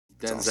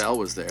Denzel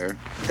was there.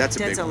 That's a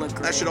big Denzel one. looked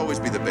That great. should always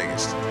be the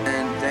biggest.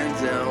 And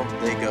Denzel,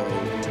 they go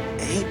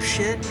ape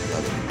shit.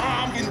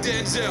 I'm in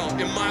Denzel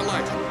in my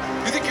life.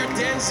 You think you're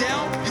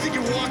Denzel? You think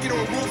you're walking into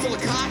a room full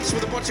of cops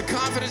with a bunch of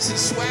confidence and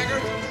swagger?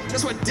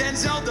 That's what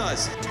Denzel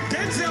does.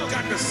 Denzel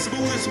got the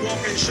smoothest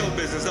walk in show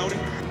business, don't he?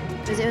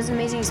 It was an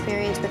amazing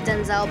experience with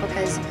Denzel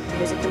because he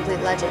was a complete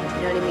legend.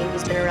 You know what I mean?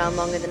 He's been around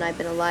longer than I've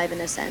been alive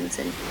in a sense.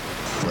 And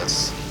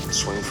let's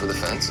swing for the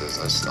fences.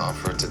 Let's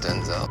offer it to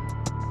Denzel.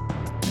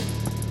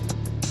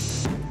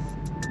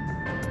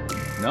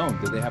 No,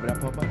 did they have it at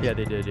Popeyes? Yeah,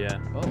 they did. Yeah.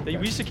 Oh, okay.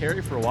 We used to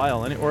carry for a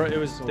while, and or it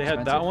was So they had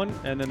that expensive. one,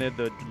 and then they had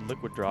the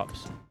liquid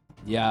drops.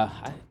 Yeah,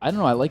 I don't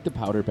know. I like the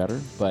powder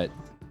better, but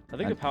I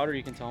think the powder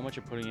you can tell how much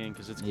you're putting in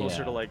because it's closer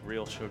Yeah. to like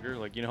real sugar.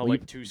 Like you know, how Well,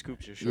 like 2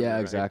 scoops of sugar. yeah,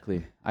 right?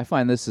 exactly. I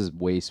find this is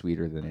way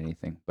sweeter than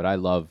anything, but I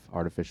love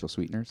artificial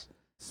sweeteners.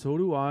 So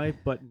do I,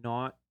 but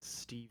not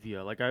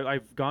stevia. Like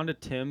I've gone to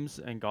Tim's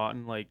and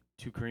gotten like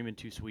 2 cream and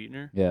 2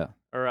 sweetener, Yeah.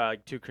 or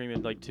 2 cream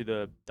and like to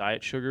the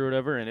diet sugar or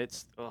whatever, and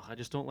it's I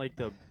just don't like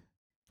the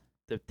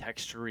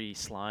textury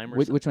slime or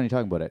Which one are you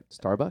talking about? At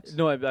Starbucks?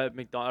 No, at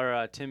McDonald's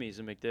or Timmy's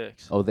and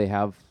McDick's. Oh, they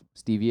have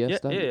stevia Yeah,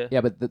 stuff? yeah. Yeah,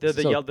 but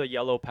The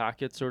yellow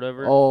packets or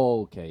whatever.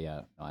 Oh, okay,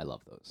 yeah. No, I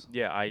love those.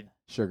 Yeah,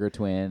 Sugar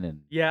Twin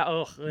and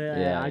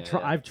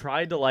I've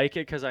tried to like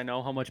it because I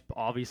know how much.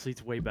 Obviously,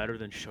 it's way better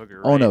than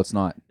sugar. Oh right? no, it's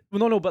not.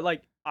 Well, no, but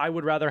like I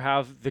would rather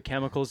have the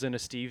chemicals in a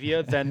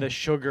stevia than the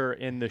sugar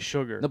in the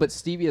sugar. No, but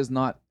stevia is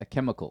not a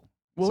chemical.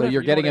 Well, so whatever,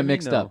 you're you know getting what I them mean,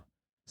 mixed though. up.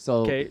 So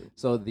Okay.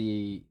 so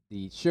the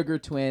Sugar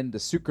Twin, the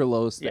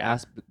sucralose, Yeah.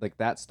 like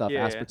that stuff,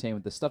 Yeah, yeah. aspartame,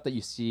 with the stuff that you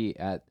see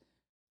at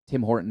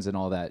Tim Hortons and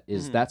all that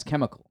is that's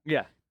chemical.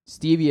 Yeah.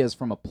 Stevia is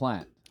from a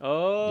plant.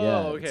 Oh, Yeah,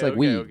 okay. it's like okay,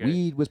 weed. Okay.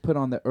 Weed was put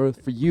on the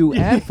earth for you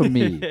and for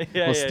me. Yeah, well,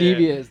 yeah, stevia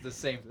yeah. is the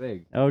same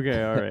thing.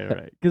 Okay, all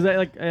right. Because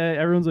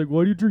everyone's like,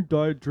 why do you drink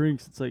diet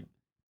drinks? It's like,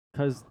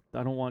 because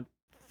I don't want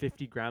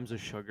 50 grams of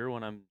sugar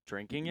when I'm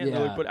drinking it. Yeah,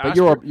 Like, but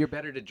you're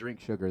better to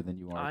drink sugar than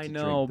you are I to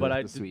know, drink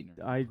but the sweetener.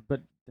 I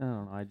don't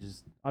know.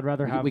 I'd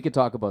rather have. We could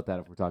talk about that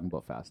if we're talking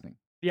about fasting.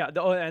 Yeah,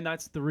 and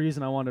that's the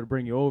reason I wanted to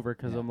bring you over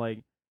because Yeah. I'm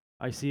like,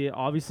 I see it.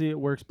 Obviously, it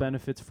works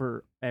benefits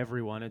for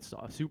everyone. It's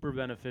super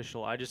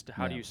beneficial. How do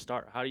Yeah. you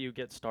start? How do you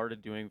get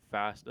started doing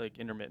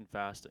intermittent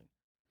fasting?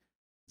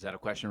 Is that a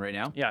question right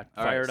now? Yeah,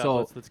 All fire right, it so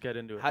up. Let's get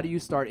into it. How do you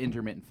start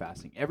intermittent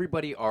fasting?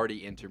 Everybody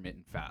already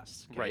intermittent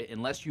fasts, okay? Right.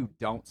 Unless you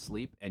don't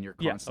sleep and you're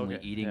Yeah, constantly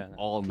okay, eating yeah.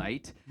 all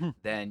night,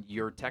 then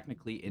you're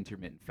technically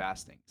intermittent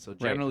fasting. So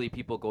generally,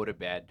 people go to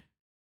bed,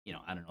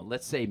 I don't know,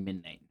 let's say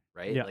midnight,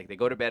 right? Yeah. Like they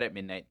go to bed at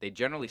midnight. They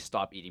generally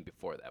stop eating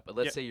before that. But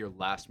let's Yeah. say your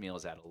last meal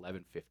is at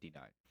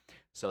 11:59.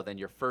 So then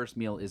your first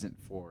meal isn't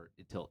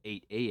until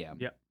 8 a.m.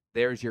 Yep.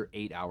 There's your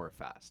 8-hour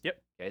fast.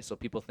 Yep. Okay, so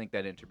people think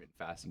that intermittent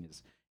fasting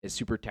is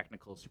super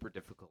technical, super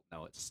difficult.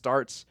 No, it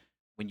starts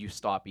when you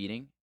stop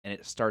eating, and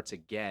it starts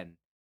again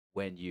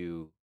when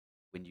you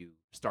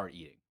start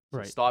eating. So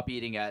Right. stop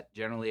eating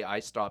generally I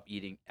stop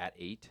eating at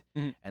 8,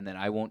 Mhm. and then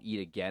I won't eat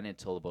again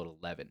until about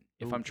 11.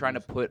 If Ooh, I'm trying to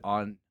geez. put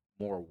on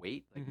more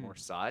weight, like Mhm. more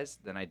size,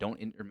 then I don't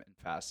intermittent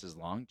fast as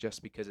long,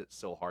 just because it's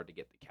so hard to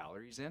get the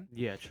calories in.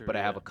 Yeah, true. But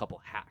I have yeah. a couple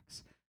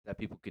hacks that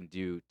people can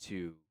do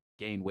to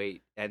gain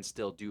weight and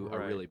still do a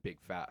Right. really big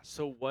fast.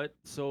 So what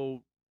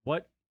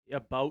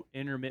about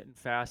intermittent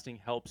fasting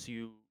helps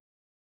you?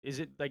 Is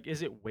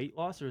it weight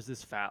loss or is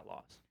this fat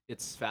loss?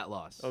 It's fat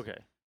loss. Okay.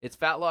 It's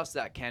fat loss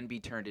that can be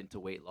turned into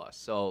weight loss.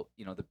 So,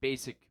 the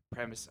basic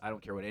premise, I don't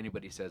care what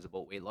anybody says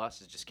about weight loss,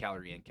 is just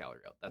calorie in,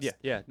 calorie out. That's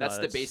Yeah. that's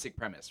the basic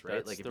premise, right?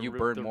 that's Like if the you root-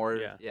 burn the- more,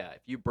 yeah.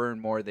 if you burn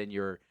more than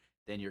you're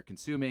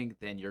consuming,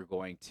 then you're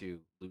going to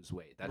lose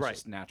weight. That's Right.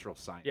 just natural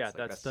science. Yeah,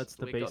 Like, that's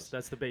the way it base. goes,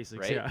 That's the basics.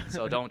 right? Yeah.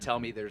 So don't tell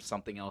me there's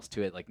something else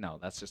to it. Like, no,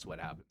 that's just what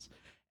happens.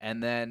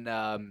 And then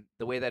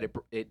the way that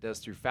it does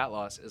through fat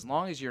loss, as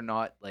long as you're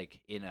not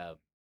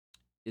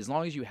as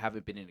long as you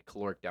haven't been in a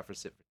caloric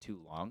deficit for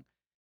too long,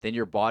 then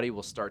your body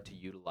will start to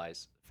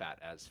utilize fat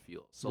as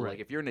fuel. So Right. like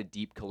if you're in a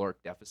deep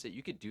caloric deficit,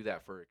 you could do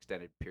that for an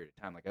extended period of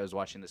time. Like I was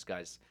watching this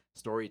guy's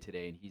story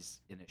today, and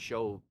he's in a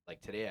show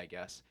like today, I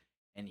guess,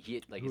 and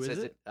he like Who it is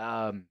says it? it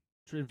Out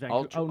in Aldrin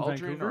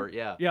Vancouver? or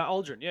yeah. Yeah,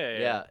 Aldrin.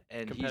 Yeah.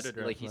 And he's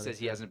Competitor like he athletic, says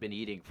he yeah. hasn't been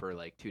eating for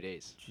like 2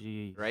 days.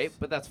 Jeez. Right?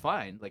 But that's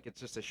fine. Like it's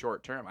just a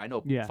short term. I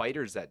know Yeah.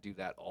 fighters that do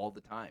that all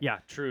the time. Yeah,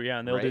 true. Yeah,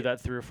 and they'll do Right?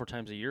 that 3 or 4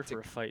 times a year for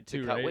a fight To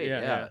too, cut right? weight,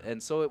 yeah.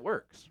 And so it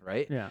works,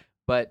 right? Yeah.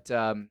 But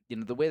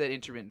the way that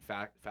intermittent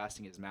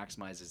fasting is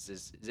maximized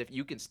is if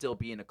you can still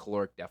be in a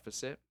caloric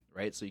deficit,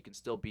 right? So you can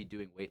still be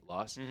doing weight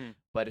loss, Mhm.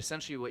 but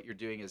essentially what you're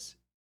doing is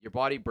your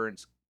body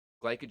burns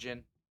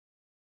glycogen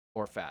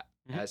or fat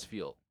Mhm. as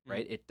fuel,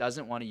 right? It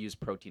doesn't want to use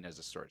protein as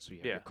a source. So you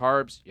have Yeah. your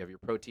carbs, you have your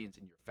proteins,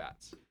 and your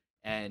fats.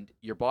 And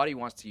your body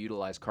wants to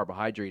utilize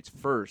carbohydrates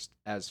first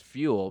as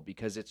fuel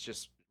because it's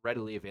just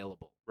readily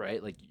available,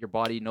 right? Like your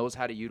body knows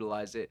how to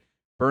utilize it,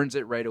 burns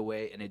it right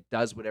away, and it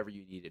does whatever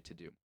you need it to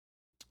do.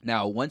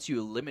 Now, once you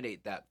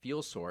eliminate that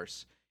fuel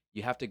source,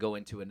 you have to go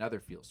into another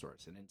fuel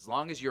source. And as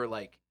long as you're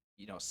like,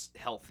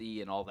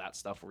 healthy and all that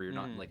stuff where you're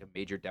not in like a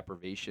major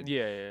deprivation,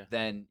 Yeah.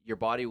 then your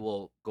body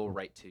will go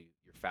right to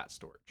your fat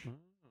storage, Oh,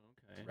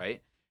 okay.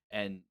 right?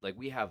 and like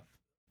we have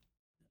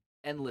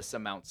endless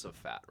amounts of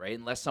fat, right?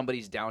 Unless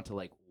somebody's down to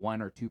like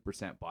 1 or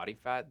 2% body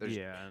fat,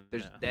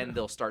 then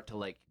they'll start to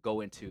like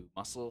go into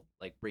muscle,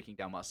 like breaking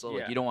down muscle.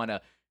 Like Yeah. you don't want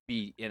to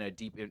be in a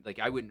deep, like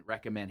I wouldn't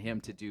recommend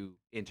him to do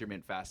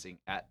intermittent fasting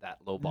at that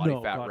low body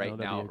No, fat God, right no,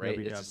 that'd now, be- right? that'd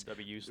be- It's just, that'd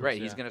be useless,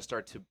 right. He's yeah. gonna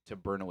start to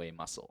burn away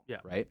muscle, Yeah.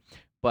 right?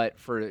 But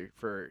for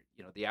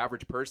the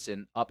average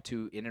person, up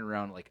to in and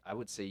around, like I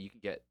would say you can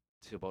get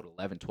to about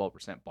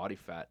 11-12% body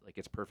fat. Like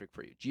it's perfect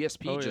for you.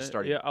 GSP Oh, just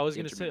started. Yeah, I was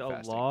gonna say intermittent a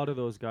fasting. lot of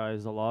those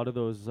guys, a lot of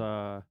those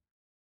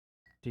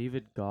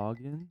David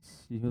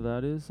Goggins, you know who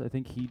that is? I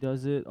think he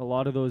does it. A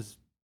lot of those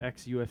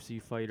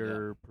ex-UFC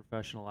fighter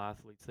professional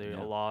athletes,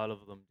 Yeah. a lot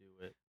of them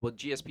do it. Well,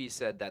 GSP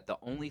said that the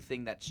only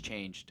thing that's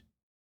changed,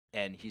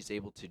 and he's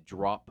able to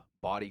drop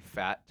body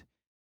fat,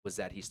 was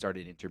that he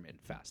started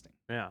intermittent fasting.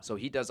 Yeah. So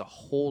he does a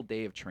whole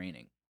day of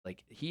training.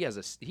 Like he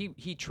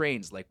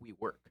trains like we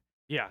work.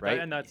 Yeah, Right?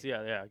 and that's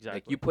exactly.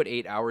 Like you put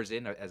 8 hours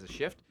in as a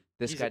shift.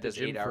 This He's guy at the does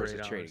gym 8 for hours 8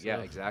 of training. hours, Yeah,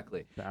 so-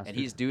 exactly. Bastard. And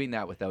he's doing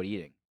that without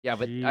eating. Yeah,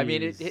 but I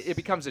mean, it Jeez.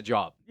 becomes a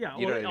job. Yeah,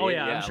 You know well, what I oh mean?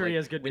 yeah, I'm sure he like,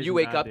 has good when days you and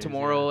wake bad up days,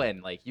 tomorrow yeah.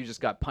 and like you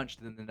just got punched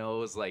in the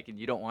nose, like, and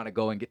you don't want to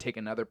go and take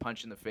another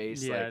punch in the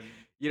face, Yeah, like,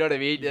 you know what I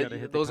mean? you gotta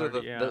hit the Those are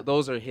target, yeah.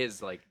 those are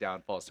his like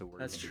downfalls to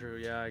work. that's true.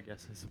 Yeah, I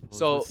guess I suppose.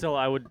 So- But still,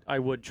 I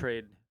would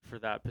trade for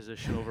that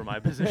position over my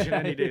position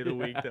any day of the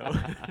week, though.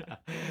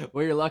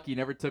 Well, you're lucky you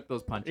never took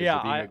those punches yeah,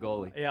 of being a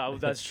goalie. Yeah, well,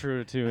 that's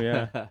true too.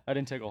 Yeah, I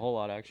didn't take a whole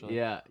lot actually.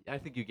 Yeah, I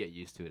think you get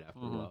used to it after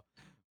a Mhm. while.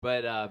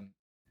 But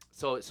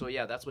so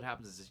yeah, that's what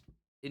happens is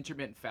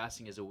intermittent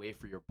fasting is a way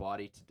for your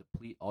body to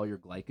deplete all your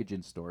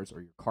glycogen stores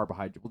or your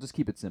carbohydrate. We'll just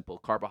keep it simple,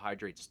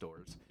 carbohydrate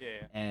stores,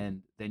 Yeah.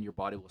 and then your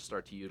body will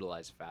start to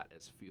utilize fat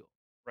as fuel.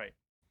 Right.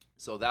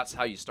 So that's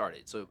how you start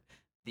it. So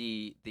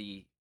the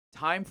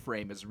time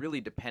frame is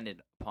really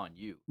dependent upon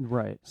you.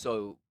 Right.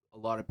 So a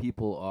lot of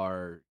people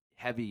are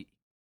heavy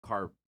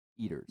carb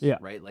eaters, Yeah.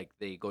 right? Like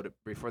they go to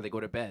before they go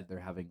to bed, they're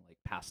having like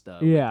pasta.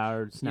 Yeah,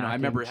 or You know, I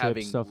remember snacking,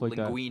 having chips, stuff like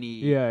that.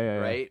 linguine, Yeah.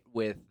 right,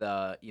 with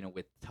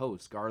with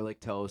toast, garlic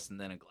toast, and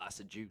then a glass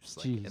of juice,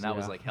 like, Jeez, and that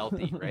was yeah. like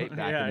healthy, right,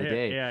 back yeah, in the yeah,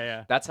 day.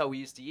 Yeah. That's how we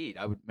used to eat.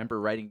 I would remember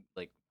writing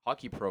like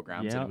hockey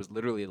programs, and Yeah. it was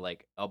literally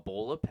like a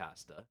bowl of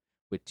pasta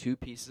with 2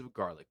 pieces of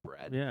garlic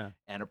bread Yeah.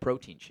 and a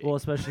protein shake. Well,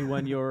 especially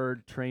when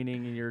you're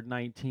training and you're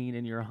 19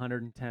 and you're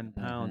 110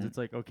 pounds, Mhm. it's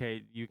like,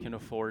 okay, you can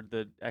afford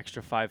the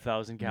extra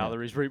 5,000 Yeah.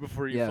 calories right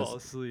before you Yes. fall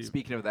asleep.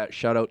 Speaking of that,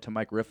 shout out to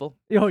Mike Riffle.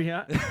 Oh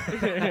yeah,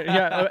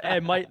 yeah,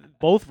 and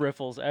both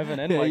Riffles, Evan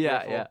and Mike Yeah,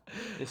 Riffle, yeah.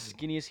 the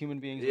skinniest human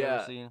beings I've Yeah.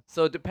 ever seen.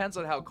 So it depends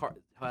on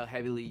how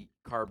heavily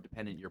carb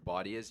dependent your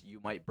body is. You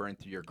might burn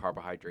through your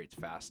carbohydrates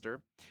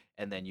faster,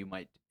 and then you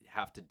might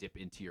have to dip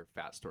into your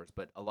fat stores.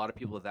 But a lot of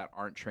people that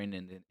aren't trained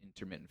in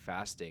intermittent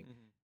fasting,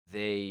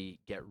 they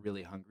get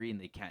really hungry and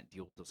they can't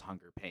deal with those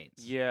hunger pains.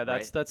 Yeah,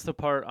 that's the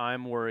part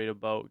I'm worried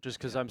about. Just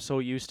because I'm so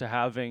used to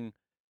having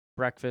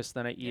breakfast,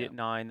 then I eat Yeah. at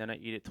 9, then I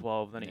eat at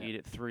 12, then I Yeah. eat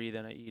at 3,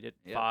 then I eat at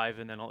Yeah. 5,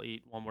 and then I'll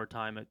eat one more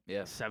time at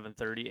Yeah.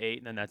 7:30, 8,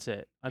 and then that's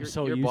it. I'm your,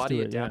 so your used body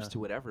to it. adapts Yeah. to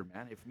whatever,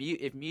 man. If me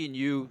and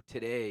you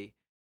today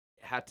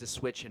had to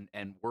switch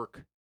and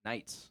work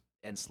nights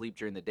and sleep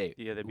during the day,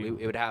 Yeah, they'd be-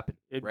 it would happen,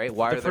 It- right? f-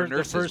 Why the are there first- the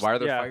nurses? first- Why are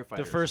there yeah, firefighters?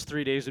 The first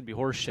 3 days would be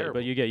horse shit, Terrible.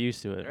 but you get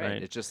used to it, Right.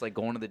 right? It's just like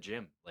going to the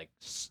gym. Like,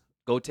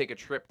 go take a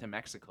trip to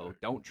Mexico.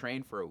 Don't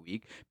train for a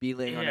week. Be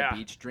laying on Yeah. a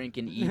beach,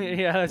 drinking, eating,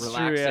 Yeah, that's true,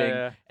 yeah, relaxing,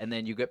 yeah. and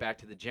then you get back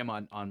to the gym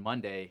on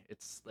Monday.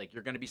 It's like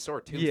you're gonna be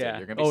sore Tuesday. Yeah.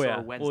 You're gonna be sore yeah.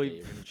 Wednesday. Well,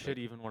 you're gonna shit,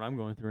 even what I'm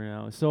going through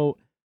now. So,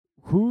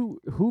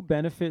 who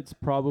benefits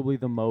probably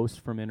the most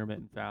from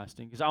intermittent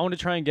fasting? Because I want to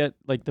try and get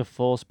like the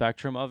full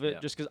spectrum of it. Yeah.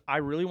 Just because I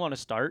really want to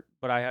start,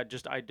 but I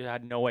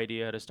had no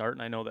idea how to start,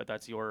 and I know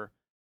that's you're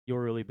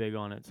really big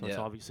on it. So that's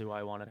Yeah. obviously why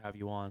I wanted to have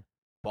you on.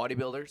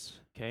 bodybuilders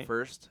 'Kay.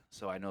 first.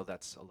 So I know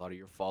that's a lot of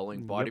your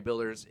following. Yep.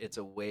 Bodybuilders, it's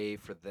a way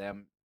for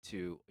them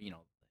to,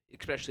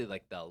 especially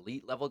like the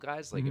elite level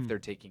guys, like if Mhm. they're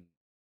taking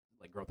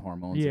like growth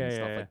hormones Yeah, and yeah,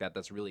 stuff yeah. like that,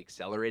 that's really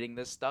accelerating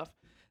this stuff.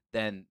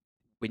 Then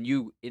when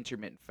you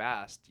intermittent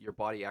fast, your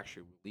body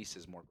actually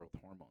releases more growth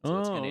hormones. So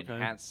it's Oh, going to okay.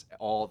 enhance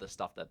all the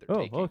stuff that they're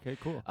Oh, taking. okay,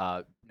 cool.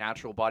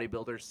 Natural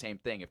bodybuilders, same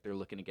thing. If they're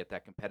looking to get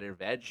that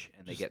competitive edge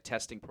and they Just get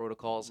testing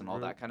protocols and all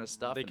re- that kind of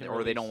stuff, they and can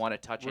or they don't release- want to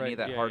touch any right, of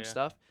that yeah, hard yeah.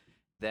 stuff,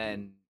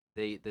 then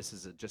this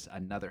is just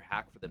another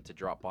hack for them to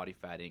drop body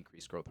fat and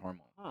increase growth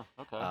hormone. Oh,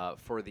 okay.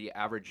 For the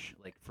average,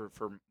 like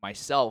for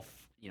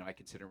myself, I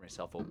consider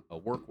myself a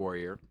work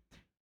warrior.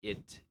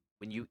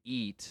 When you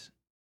eat,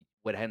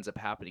 what ends up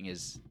happening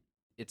is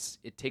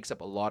it takes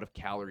up a lot of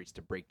calories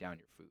to break down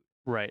your food,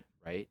 right.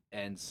 right?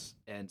 And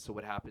so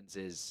what happens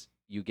is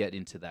you get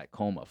into that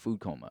coma, food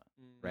coma,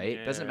 right?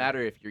 It doesn't Yeah.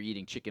 matter if you're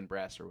eating chicken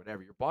breast or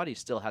whatever. Your body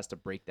still has to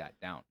break that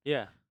down,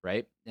 Yeah.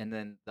 right? And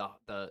then the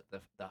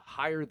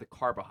higher the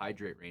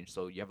carbohydrate range,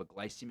 so you have a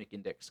glycemic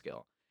index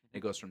scale. And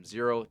it goes from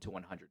 0 to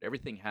 100.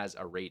 Everything has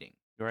a rating.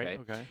 Right.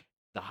 Okay. Okay.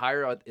 The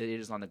higher it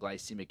is on the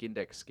glycemic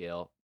index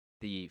scale,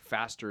 the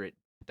faster it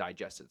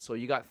digests it. So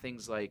you got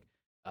things like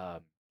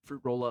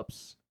fruit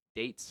roll-ups,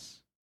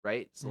 dates,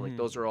 right? So like Mhm.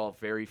 those are all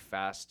very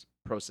fast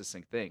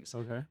processing things.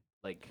 Okay.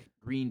 Like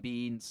green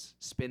beans,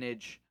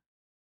 spinach,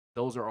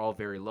 those are all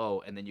very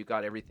low, and then you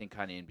got everything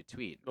kind of in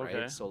between, right?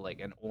 Okay. So like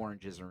an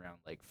orange is around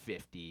like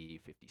 50,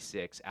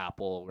 56,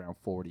 apple around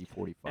 40,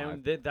 45.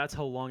 And that's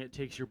how long it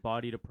takes your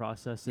body to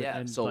process it Yeah,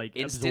 and so like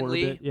absorb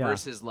instantly it. Yeah.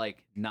 versus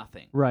like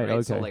nothing.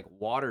 Right, So okay. like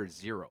water,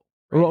 zero.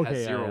 Oh, Right? okay, Has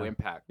yeah, zero yeah.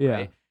 impact.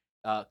 Yeah.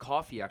 Right.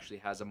 Coffee actually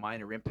has a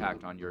minor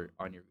impact on your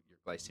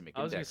glycemic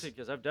I was gonna index. say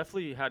because I've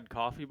definitely had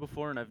coffee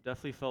before and I've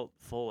definitely felt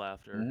full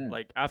after. Mhm.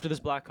 Like after this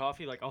black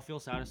coffee, like I'll feel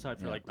satisfied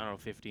for Yeah. like I don't know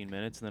 15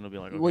 minutes and then it'll be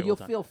like okay, Well, you'll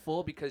time. feel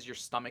full because your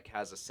stomach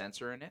has a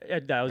sensor in it, Yeah,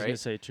 I was gonna right?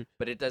 say true.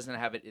 but it doesn't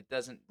have it. It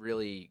doesn't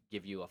really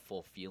give you a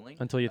full feeling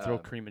Until you throw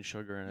Um, cream and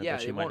sugar in it. Yeah,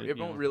 but you it won't. might, It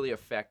you won't know. really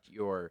affect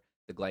the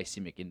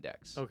glycemic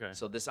index. Okay.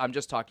 So I'm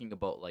just talking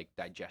about like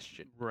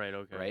digestion. Right.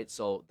 Okay. Right?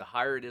 So the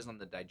higher it is on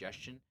the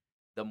digestion,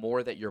 the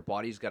more that your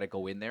body's got to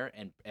go in there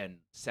and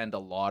send a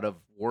lot of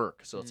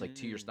work. So it's like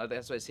to your Mm. stomach.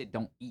 That's why I say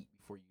don't eat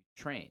before you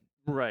train,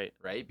 Right.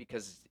 right?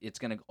 Because it's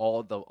gonna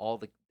all the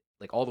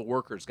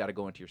workers got to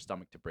go into your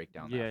stomach to break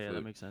down Yeah. that Yeah. food.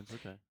 That makes sense.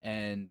 Okay.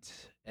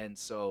 And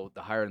so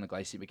the higher in the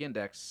glycemic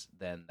index,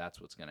 then that's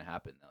what's going to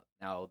happen.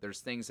 Now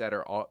there's things that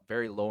are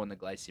very low in the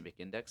glycemic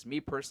index. Me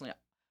personally,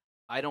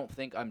 I don't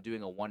think I'm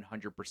doing a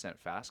 100%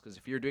 fast, because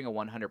if you're doing a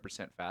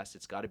 100% fast,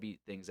 it's got to be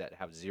things that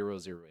have zero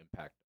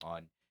impact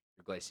on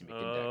your glycemic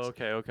index.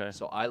 Okay. Okay.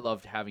 So I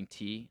loved having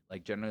tea.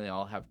 Like generally,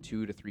 I'll have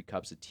 2 to 3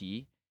 cups of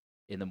tea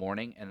in the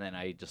morning, and then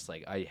I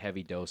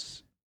heavy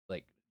dose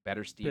like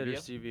better stevia. Bitter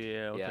stevia.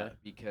 Yeah. Okay. Yeah,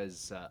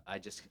 because I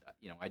just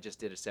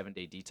did a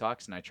 7-day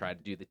detox, and I tried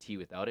to do the tea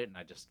without it, and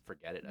I just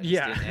forget it. I just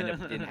Yeah.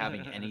 didn't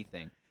having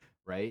anything,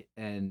 right?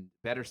 And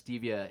better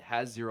stevia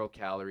has 0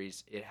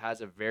 calories. It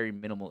has a very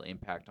minimal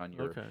impact on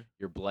Okay.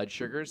 your blood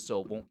sugars, so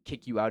it won't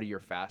kick you out of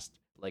your fast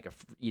like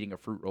eating a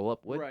fruit roll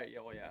up would. Right. Yeah.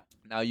 Well. Yeah.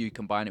 Now you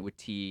combine it with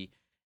tea,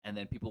 and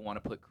then people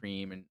want to put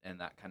cream and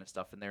that kind of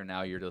stuff in there.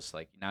 Now you're just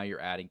like you're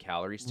adding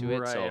calories to it.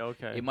 Right. So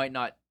Okay. it might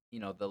not,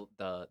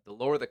 the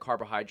lower the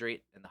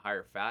carbohydrate and the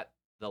higher fat,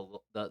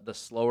 the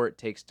slower it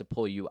takes to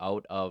pull you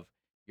out of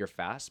your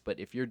fast. But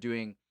if you're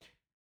doing,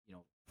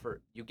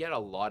 you get a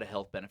lot of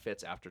health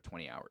benefits after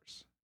 20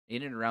 hours.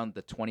 In and around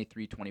the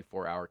 23,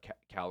 24 hour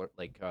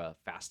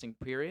fasting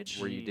period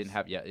where you didn't Jeez.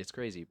 have, it's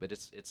crazy, but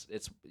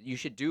it's you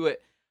should do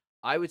it.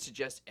 I would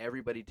suggest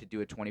everybody to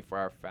do a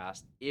 24-hour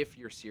fast if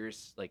you're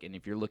serious, and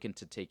if you're looking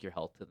to take your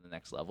health to the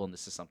next level, and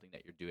this is something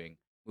that you're doing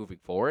moving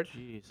forward.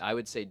 Jeez. I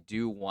would say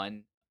do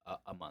one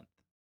a month,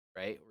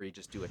 right? Where you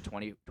just do a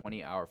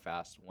 20-hour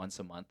fast once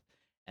a month.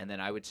 And then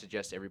I would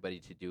suggest everybody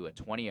to do a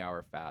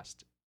 20-hour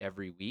fast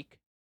every week.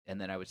 And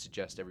then I would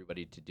suggest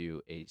everybody to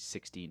do a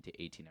 16 to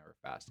 18-hour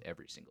fast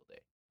every single day.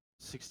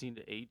 16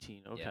 to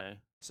 18. Okay.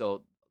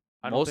 So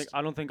I most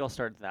don't think I'll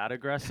start that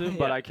aggressive,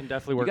 but Yeah. I can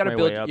definitely work gotta my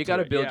build- way up. you to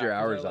gotta it. build Yeah, your 'cause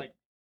I hours up. like-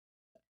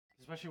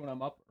 especially when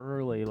I'm up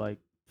early, like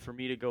for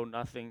me to go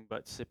nothing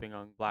but sipping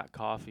on black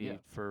coffee Yeah.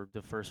 for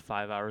the first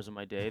 5 hours of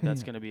my day,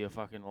 that's gonna be a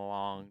fucking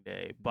long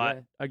day.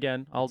 But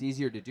again, I'll it's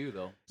easier to do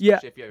though, Yeah.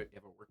 especially if you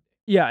have a work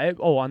day.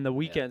 on the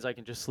weekends I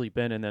can just sleep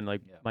in and then Yeah.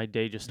 my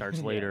day just starts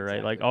Yeah, later,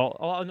 right? Like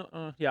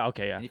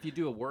exactly. yeah. And if you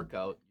do a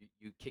workout,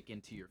 you kick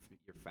into your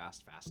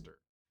fast faster.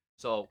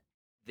 So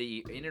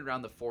in and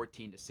around the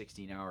 14 to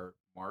 16 hour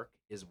mark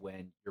is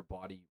when your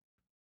body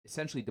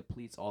essentially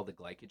depletes all the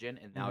glycogen,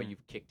 and now Mhm.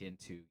 you've kicked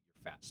into your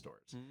fat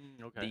stores.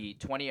 Okay. The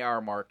 20-hour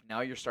mark,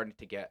 now you're starting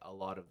to get a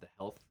lot of the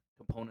health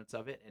components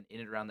of it, and in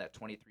and around that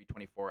 23,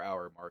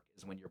 24-hour mark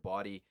is when your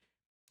body,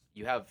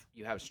 you have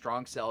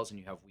strong cells and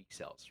you have weak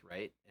cells,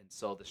 right? And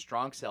so the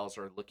strong cells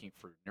are looking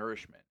for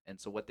nourishment, and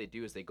so what they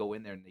do is they go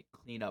in there and they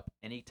clean up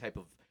any type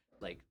of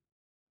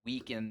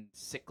weakened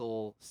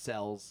sickle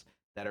cells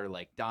that are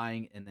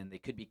dying, and then they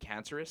could be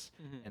cancerous,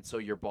 Mhm. and so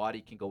your body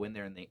can go in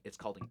there and it's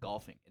called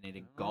engulfing, and it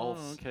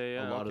engulfs okay,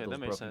 yeah, a lot okay, of that those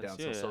makes broken down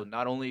sense. cells. Yeah, So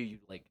not only are you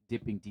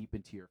dipping deep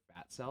into your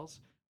fat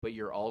cells, but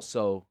you're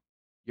also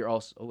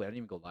oh wait, I didn't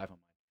even go live on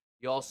mine.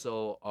 You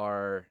also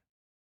are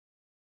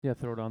Yeah,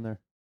 throw it on there.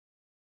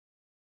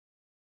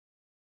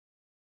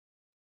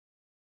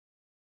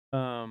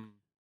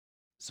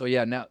 so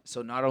yeah, now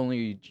so not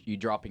only are you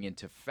dropping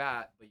into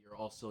fat, but you're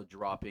also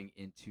dropping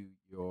into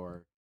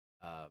your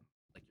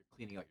you're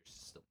cleaning out your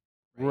system.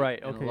 Right,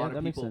 And okay, a yeah, lot of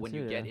that makes people when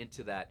sense, you yeah, get yeah.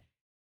 into that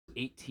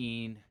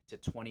 18 to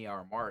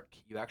 20-hour mark,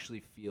 you actually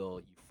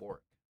feel euphoric,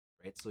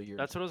 right? So you're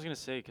That's what I was gonna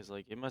say, because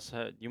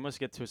you must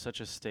get to such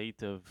a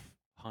state of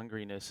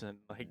hungriness and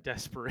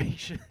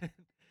desperation.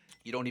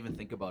 you don't even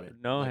think about it.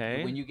 No,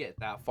 hey? When you get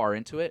that far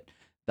into it,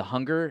 the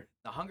hunger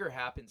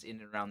happens in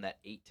and around that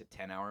 8 to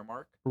 10-hour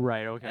mark.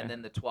 Right. Okay. And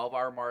then the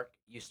 12-hour mark,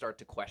 you start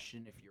to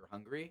question if you're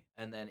hungry.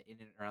 And then in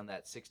and around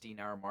that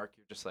 16-hour mark,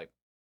 you're just like,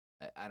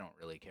 I don't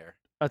really care.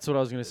 That's what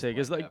I was gonna this say,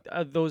 because point,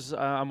 those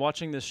I'm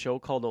watching this show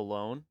called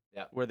Alone,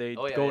 Yeah. where they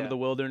Oh, yeah, go yeah. into the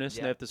wilderness and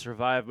Yeah. they have to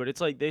survive. But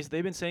it's they've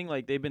been saying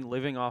they've been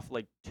living off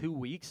 2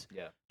 weeks,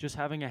 Yeah. just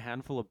having a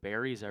handful of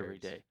berries every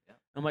day. Yeah.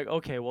 I'm like,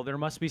 okay, well there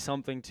must be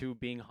something to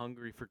being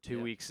hungry for 2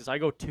 Yeah. weeks. Cause I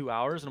go 2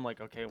 hours and I'm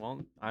like, okay,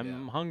 well I'm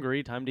Yeah.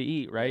 hungry, time to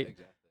eat, right? Yeah,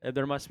 exactly.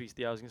 There must be.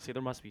 Yeah, I was gonna say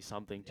there must be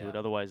something to it. Yeah.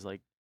 Otherwise, The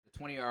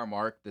The 20-hour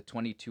mark, the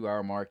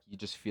 22-hour mark, you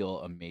just feel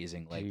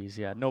amazing. Like, Jeez,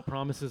 yeah. No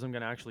promises I'm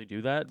gonna actually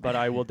do that, but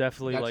I will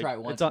definitely gotta like. try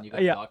it once it's and on, you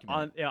gotta yeah, document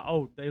on, yeah.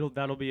 Oh,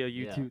 that'll be a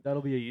Yeah. YouTube.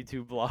 That'll be a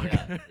YouTube vlog.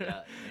 yeah,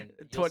 yeah.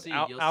 And you'll see,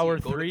 hour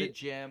go to 3. the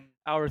gym.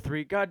 Hour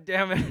 3. God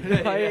damn it!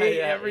 Yeah, I yeah, ate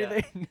yeah, yeah.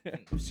 everything.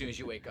 As soon as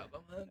you wake up,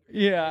 I'm hungry.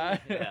 Yeah.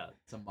 Yeah,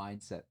 it's a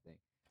mindset thing.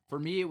 For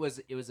me, it was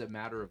a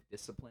matter of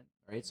discipline,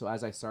 right? So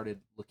as I started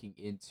looking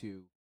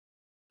into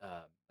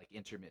like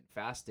intermittent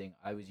fasting,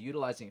 I was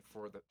utilizing it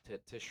for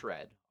to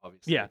shred,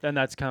 obviously. Yeah, then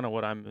that's kind of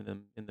what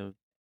I'm in the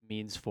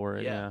means for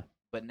it. Yeah. Yeah.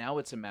 But now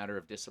it's a matter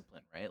of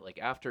discipline, right? Like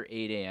after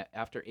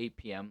 8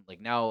 p.m.,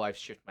 like now I've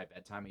shifted my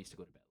bedtime. I used to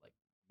go to bed like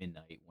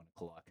midnight, 1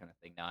 o'clock kind of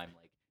thing. Now I'm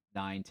like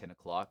 9, 10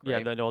 o'clock, Yeah,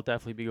 right? then I'll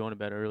definitely be going to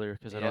bed earlier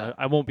because Yeah.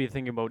 I won't be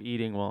thinking about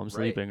eating while I'm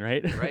sleeping,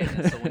 right? Right.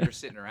 And so when you're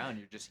sitting around,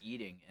 you're just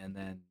eating, and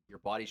then your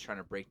body's trying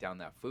to break down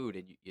that food,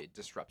 and it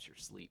disrupts your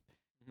sleep,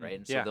 right?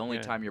 And so Yeah, the only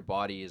yeah. time your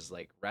body is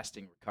like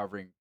resting,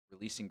 recovering,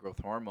 releasing growth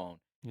hormone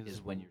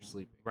is when you're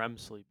sleeping. REM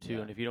sleep too, Yeah.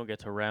 and if you don't get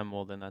to REM,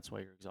 well, then that's why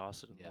you're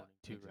exhausted in the Yeah, morning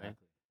too, right?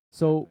 exactly.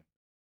 So,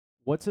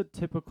 what's a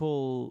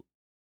typical,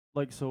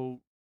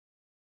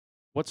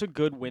 what's a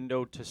good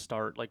window to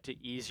start, like to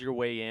ease your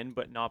way in,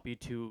 but not be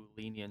too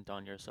lenient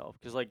on yourself?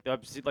 Because like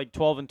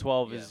 12 and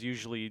 12 is Yeah.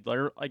 usually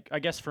like I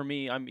guess for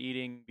me, I'm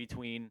eating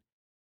between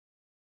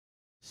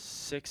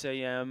 6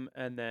 a.m.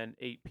 and then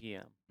 8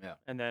 p.m. Yeah.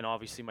 And then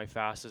obviously my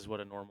fast is what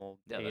a normal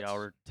Yeah, 8 that's-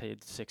 hour,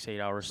 6-8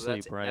 hour So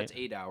sleep, right? That's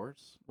 8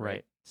 hours,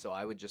 Right. So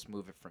I would just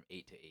move it from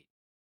 8 to 8.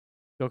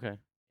 Okay.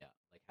 Yeah,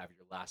 like have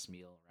your last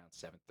meal around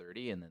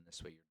 7:30, and then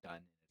this way you're done,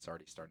 and it's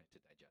already starting to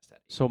digest at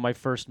 8. So my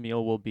first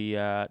meal will be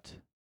at,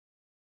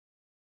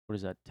 what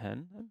is that,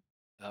 10 then?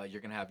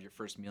 You're gonna have your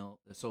first meal.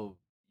 So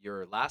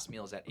your last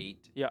meal is at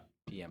 8 Yeah.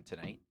 p.m.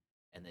 tonight,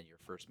 and then your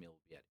first meal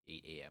will be at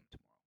 8 a.m.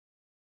 tomorrow.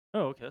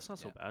 Oh, okay, that's not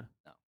so Yeah. bad.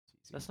 No, it's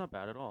easy. That's not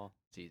bad at all.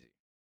 It's easy.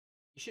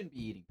 You shouldn't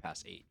be eating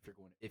past 8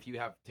 if you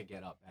have to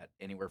get up at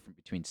anywhere from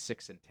between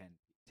 6 and 10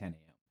 a.m.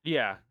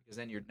 Yeah. Because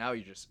then you're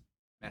just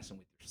messing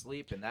with your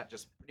sleep, and that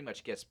just pretty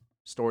much gets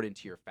stored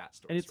into your fat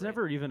stores. And it's right?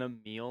 never even a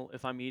meal.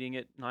 If I'm eating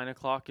at 9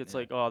 o'clock, it's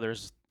Yeah.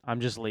 like, I'm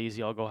just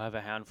lazy. I'll go have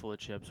a handful of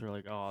chips, or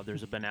like,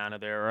 there's a banana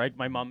there. Or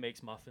my mom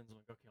makes muffins. I'm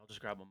like, okay, I'll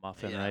just grab a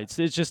muffin. Yeah. Right?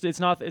 It's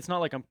not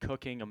like I'm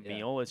cooking a Yeah.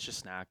 meal. It's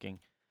just snacking,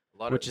 A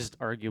lot which of, is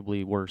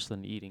arguably worse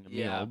than eating a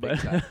yeah, meal. big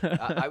But time.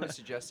 I would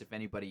suggest if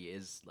anybody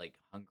is like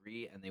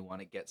hungry and they want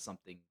to get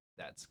something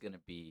that's gonna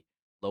be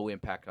low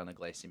impact on the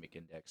glycemic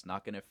index,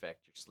 not gonna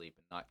affect your sleep,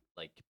 and not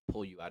like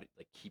pull you out of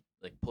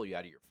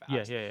your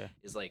fast. yeah.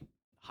 Is like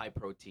high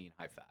protein,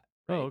 high fat.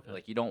 Oh, Right? okay.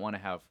 Like you don't want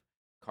to have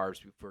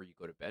carbs before you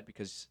go to bed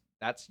because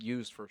that's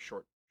used for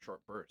short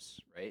bursts,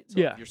 right? So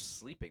Yeah. if you're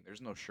sleeping,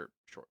 there's no short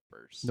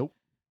bursts. Nope.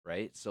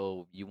 Right?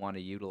 So you want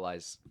to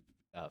utilize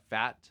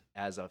fat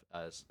as a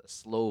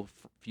slow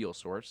fuel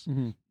source.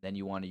 Mhm. Then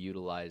you want to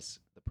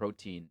utilize the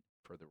protein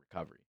for the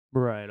recovery.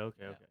 Right.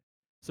 Okay. Yeah. Okay.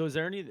 So is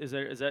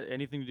that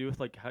anything to do with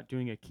like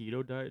doing a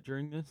keto diet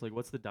during this? Like,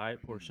 what's the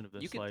diet portion of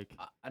this You could, like?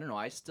 I don't know.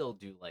 I still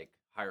do like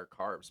higher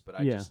carbs,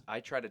 but Yeah.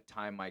 I try to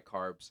time my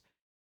carbs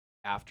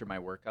after my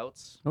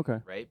workouts.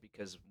 Okay. Right?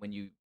 Because when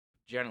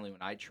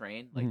I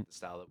train, like Mhm. the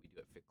style that we do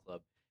at Fit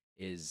Club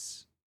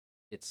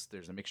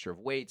there's a mixture of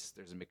weights,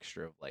 there's a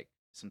mixture of like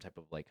some type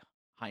of like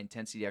high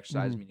intensity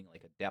exercise, Mhm. meaning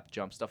like a depth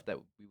jump, stuff that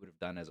we would have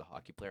done as a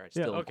hockey player. I Yeah,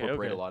 still okay,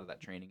 incorporate okay. a lot of that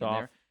training The in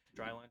there.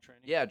 dryland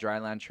training. Yeah, dry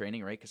land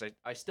training, right? Because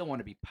I still want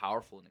to be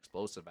powerful and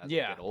explosive as I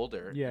Yeah. get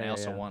older. Yeah, and I yeah,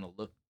 also yeah. want to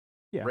look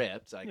Yeah.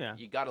 ripped. Yeah.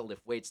 You got to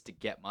lift weights to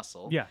get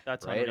muscle. Yeah,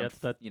 that's right?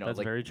 that's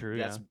Like, very true.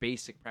 That's Yeah.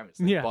 basic premise.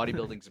 Like, Yeah.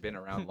 bodybuilding's been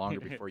around longer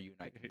before you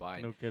and I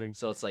combined. No kidding.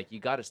 So it's like you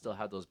got to still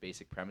have those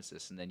basic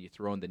premises, and then you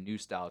throw in the new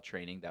style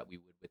training that we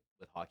would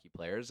with hockey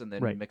players, and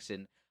then Right. mix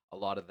in a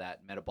lot of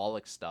that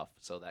metabolic stuff.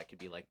 So that could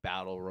be like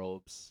battle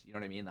ropes, you know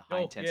what I mean? The high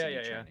Oh, intensity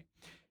yeah. training.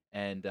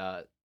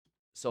 And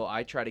so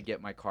I try to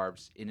get my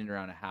carbs in and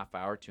around a half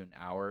hour to an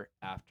hour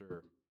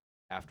after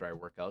I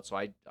work out. So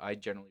I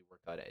generally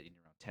work out at in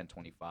around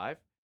 10:25.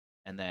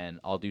 And then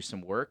I'll do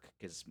some work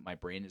because my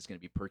brain is going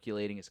to be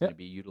percolating. It's going to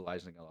be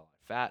utilizing a lot of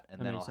fat, and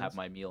That then I'll makes have sense.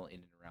 my meal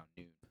in and around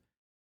noon.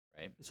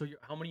 Right. So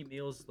how many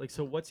meals? Like,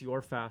 so what's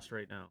your fast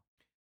right now?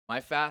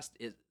 My fast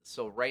is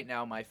right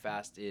now. My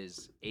fast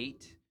is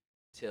 8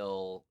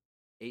 till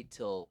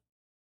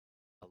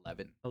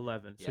 11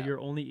 11. So Yeah. you're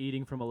only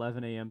eating from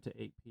 11 a.m.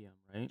 to 8 p.m.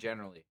 Right?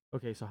 generally.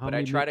 Okay. So how But I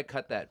many? try to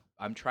cut that.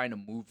 I'm trying to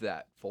move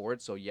that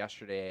forward. So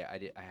yesterday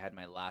I had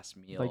my last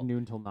meal. like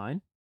noon till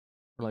 9,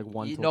 or like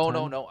 1 till No,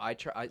 10?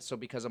 no. So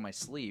because of my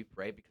sleep,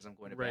 right? Because I'm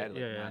going to Right, bed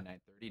at like yeah,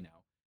 9:30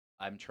 now.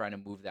 I'm trying to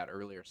move that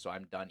earlier, so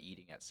I'm done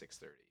eating at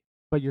 6:30.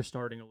 But you're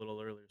starting a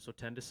little earlier, so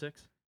 10 to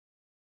 6.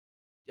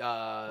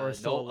 Or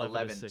still No, 11 to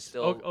 11. 6?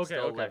 Still, Okay, still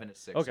okay. 11 to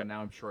 6. Okay. So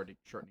now I'm shortening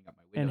up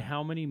my window. And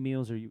how many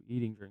meals are you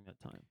eating during that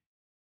time?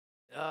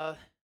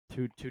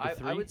 Two to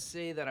three. I would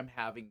say that I'm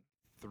having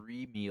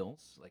 3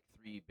 meals, like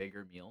 3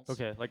 bigger meals.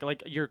 Okay,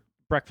 like your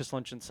breakfast,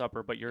 lunch, and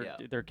supper, but Yeah.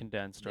 they're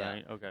condensed, Yeah.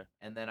 right? Okay.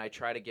 And then I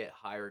try to get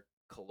higher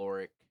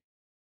caloric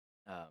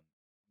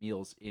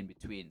meals in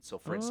between. So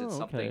for instance, Oh,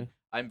 something okay.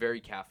 I'm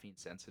very caffeine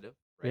sensitive,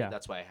 right? Yeah.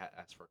 That's why I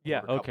asked for a Yeah.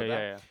 quarter cup Okay. of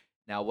that. Yeah.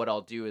 Now what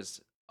I'll do is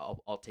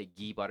I'll take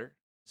ghee butter.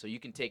 So you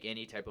can take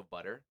any type of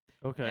butter,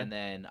 Okay. and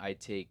then I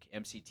take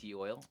MCT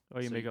oil. Oh,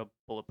 you So make a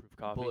bulletproof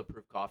coffee.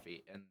 bulletproof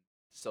coffee, and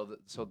so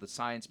the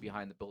science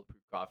behind the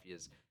bulletproof coffee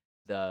is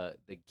the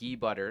ghee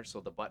butter.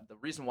 So the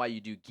reason why you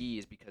do ghee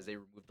is because they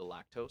remove the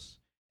lactose,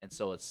 and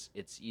so it's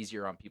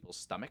easier on people's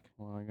stomach.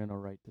 Well, I'm gonna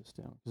write this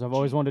down because I've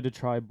always wanted to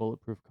try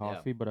bulletproof Yeah.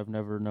 coffee, but I've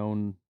never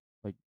known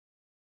like,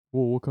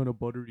 well, what kind of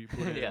butter do you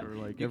put in Yeah. it? Or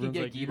like You can everyone's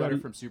get like, ghee you butter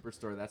gotta- from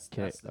Superstore. That's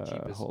Okay, the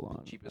cheapest hold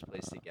on. cheapest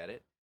place to get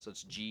it. So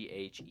it's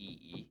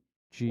GHEE.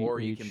 GHEE. Or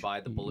you can buy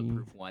the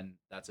bulletproof one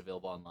that's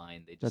available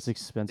online. They just That's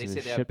expensive they say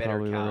as they have shit, better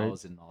probably, though,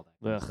 cows and all that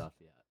kind of Ugh. stuff.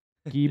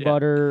 Yeah. Ghee Yeah.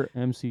 butter,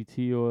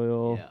 MCT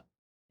oil, Yeah.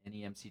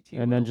 Any MCT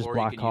and then oil, just or you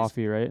black can use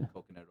coffee, right?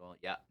 coconut oil.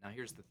 Yeah. Now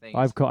here's the thing.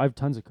 I've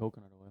tons of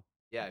coconut oil.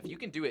 Yeah, if you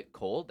can do it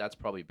cold, that's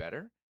probably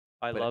better.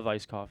 I But- love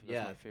iced coffee. That's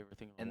yeah. my favorite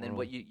thing in the And world. then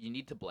what you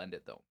need to blend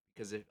it though,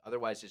 because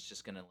otherwise it's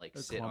just gonna like A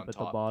sit clump on at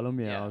top. the bottom,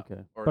 yeah, Yeah.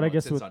 okay. Or But no, I it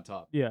guess sits with on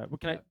top. yeah, but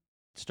can Yeah. I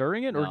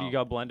stirring it or do you No,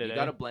 got blend it? You eh?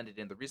 gotta blend it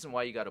in. The reason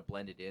why you gotta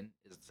blend it in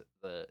is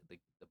the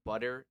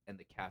butter and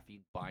the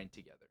caffeine bind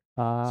together.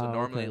 So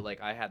normally, okay.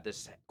 like I had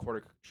this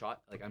quarter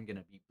shot, like I'm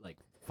gonna be like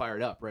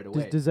fired up right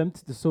away.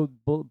 so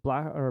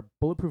black or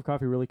bulletproof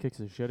coffee really kicks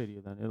the shit out of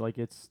you then? Like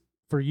it's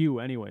for you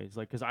anyways,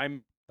 like because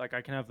I'm like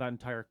I can have that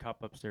entire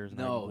cup upstairs. And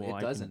No, well,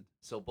 it doesn't.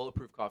 So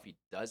bulletproof coffee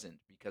doesn't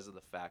because of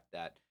the fact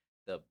that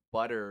the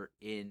butter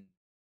in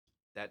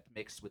that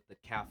mixed with the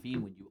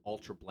caffeine when you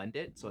ultra blend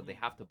it, so they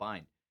have to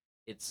bind.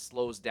 It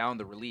slows down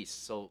the release.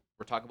 So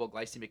we're talking about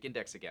glycemic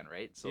index again,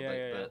 right? So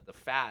the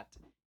fat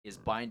is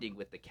binding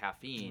with the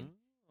caffeine,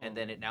 and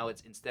then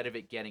it's instead of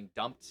it getting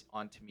dumped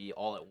onto me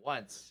all at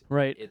once,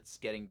 right. it's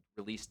getting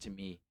released to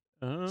me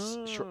Oh,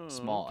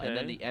 small. And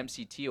then okay. the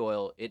MCT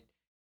oil, it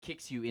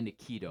kicks you into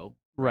keto.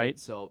 Right.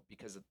 So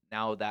because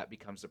now that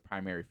becomes the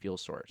primary fuel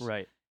source.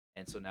 Right.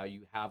 And so now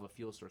you have a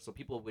fuel source. So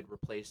people would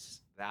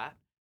replace that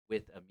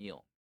with a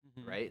meal,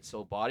 Mhm. right?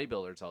 So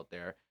bodybuilders out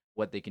there,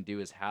 what they can do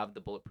is have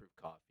the bulletproof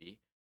coffee,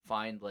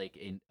 find like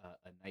a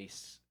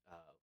nice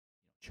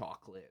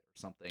chocolate or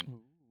something, Ooh.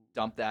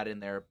 dump that in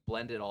there,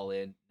 blend it all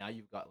in. Now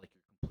you've got like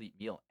your complete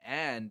meal,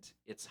 and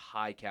it's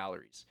high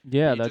calories.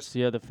 Yeah, you that's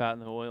just- the fat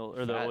and the oil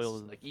or the Fats, oil.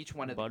 like each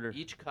one of butter.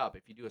 each cup,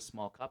 if you do a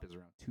small cup, is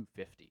around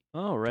 250.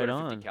 Oh, right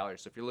 250 on.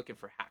 calories. So if you're looking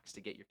for hacks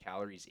to get your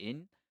calories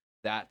in,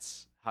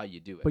 that's how you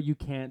do it. But you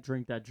can't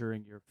drink that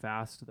during your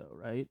fast though,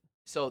 right?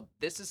 So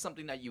this is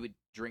something that you would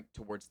drink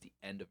towards the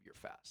end of your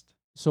fast.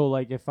 So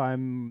like if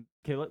I'm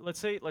okay,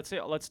 let's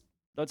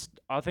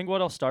I think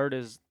what I'll start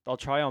is I'll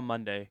try on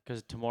Monday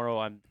because tomorrow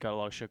I've got a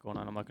lot of shit going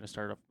on. I'm not gonna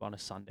start up on a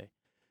Sunday.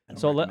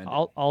 So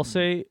I'll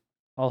say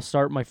I'll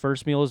start my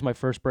first meal is my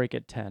first break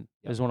at 10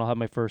 Yep. is when I'll have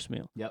my first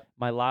meal. Yep.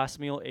 My last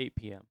meal 8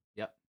 p.m.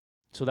 Yep.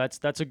 So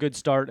that's a good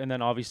start, and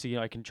then obviously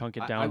I can chunk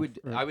it down.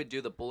 I would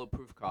do the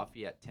bulletproof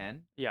coffee at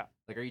 10. Yeah.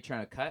 Like, are you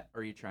trying to cut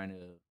or are you trying to?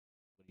 What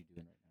are you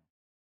doing right now?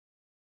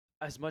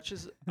 as much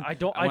as I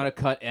don't. I want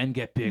to cut and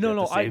get big. No, at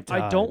no, the same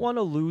I don't time. want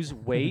to lose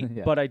weight,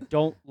 Yeah. but I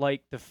don't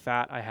like the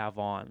fat I have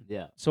on.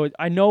 Yeah. So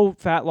I know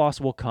fat loss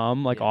will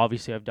come. Like Yeah.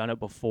 obviously I've done it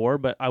before,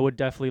 but I would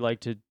definitely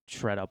like to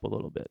shred up a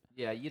little bit.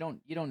 Yeah. You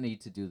don't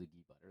need to do the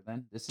ghee butter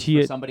then. This is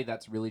Tia- for somebody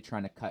that's really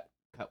trying to cut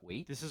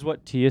weight. This is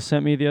what Tia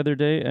sent me the other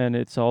day, and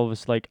it's all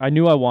this like I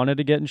knew I wanted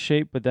to get in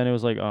shape, but then it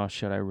was like, oh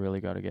shit, I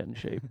really got to get in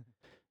shape.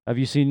 Have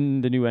you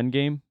seen the new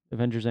Endgame,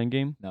 Avengers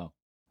Endgame? No.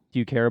 Do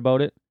you care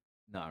about it?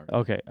 No.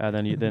 Really. Okay,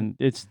 then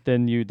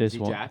you this Is he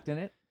one. jacked in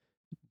it?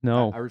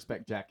 No, I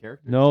respect Jack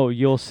characters. no,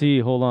 you'll see.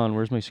 Hold on,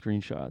 where's my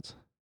screenshots?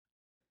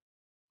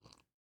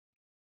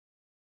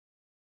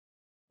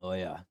 Oh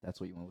yeah, that's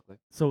what you want to look like.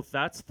 So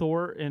that's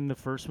Thor in the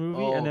first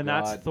movie, Oh, and then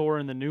that's God. Thor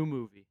in the new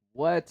movie.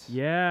 What?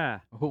 Yeah,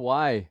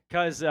 Why?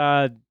 because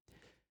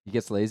He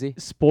gets lazy.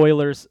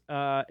 spoilers.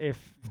 If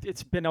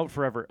it's been out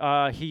forever,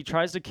 he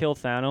tries to kill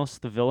Thanos,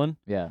 the villain.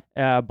 Yeah.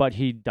 But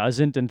he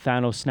doesn't, and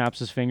Thanos snaps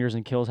his fingers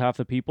and kills half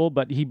the people.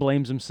 But he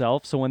blames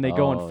himself. So when they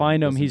go and Oh,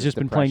 find him, listen, he's this just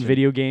been playing depression.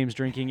 video games,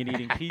 drinking, and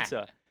eating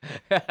pizza.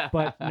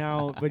 But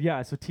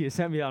yeah. So Tia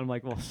sent me that. I'm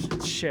like, well,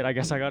 shit. I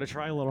guess I got to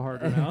try a little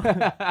harder now.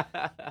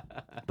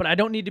 But I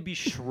don't need to be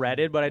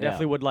shredded. But I Yeah.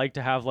 definitely would like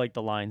to have like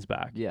the lines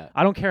back. Yeah.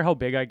 I don't care how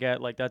big I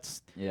get. Like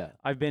that's. Yeah.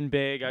 I've been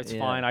big. It's Yeah.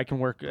 fine. I can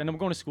work, and I'm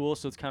going to school,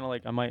 so it's kind of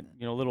like I might,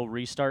 a little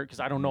restart because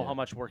I don't know Yeah. how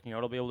much working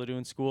out I'll be able to do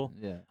in school.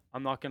 Yeah.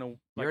 I'm not gonna. You're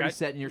Like, already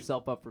setting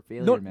yourself up for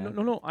failure, no, man.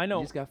 no. I know.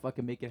 You just gotta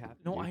fucking make it happen.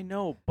 No, dude. I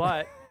know,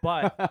 but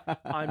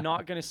I'm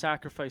not gonna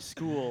sacrifice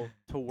school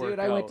to work. Dude,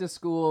 I went out. to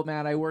school,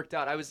 man. I worked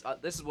out. I was.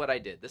 This is what I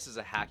did. This is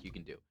a hack you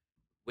can do.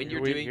 When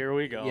you're doing. Here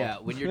we go. Yeah.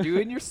 When you're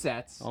doing your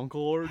sets.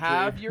 Uncle or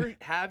have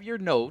your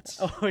notes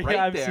Oh, yeah, right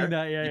I've there. seen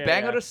that. Yeah, you yeah,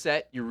 bang yeah. out a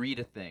set, you read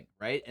a thing,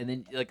 right? And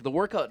then like the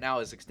workout now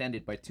is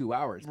extended by 2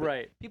 hours. But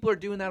Right. People are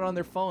doing that on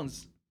their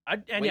phones,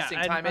 wasting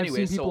time I've anyway.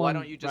 seen So people why on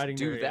don't you just writing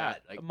do their-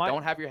 that? yeah. Like,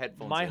 don't have your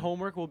headphones. My in.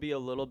 homework will be a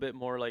little bit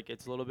more like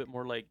it's a little bit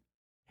more like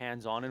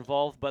hands-on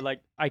involved, but like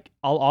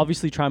I'll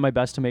obviously try my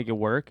best to make it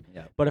work.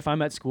 Yeah. But if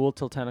I'm at school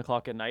till 10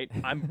 o'clock at night,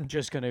 I'm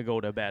just gonna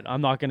go to bed.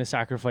 I'm not gonna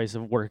sacrifice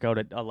a workout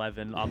at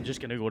 11. I'm just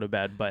gonna go to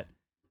bed. But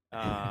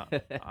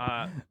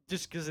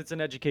Just because it's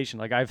an education.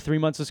 Like I have 3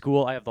 months of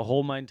school, I have the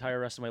whole my entire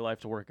rest of my life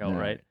to work out,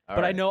 right? All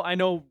But right. I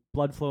know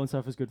blood flow and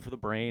stuff is good for the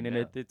brain, and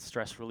Yeah. it's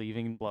stress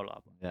relieving, and blah blah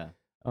Yeah.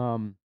 blah.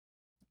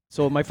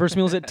 So my first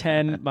meal's at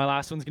 10. My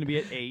last one's gonna be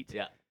at 8.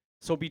 Yeah.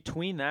 So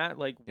between that,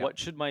 like, Yeah. what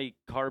should my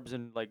carbs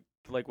and like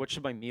what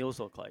should my meals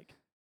look like?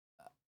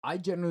 I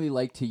generally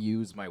like to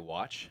use my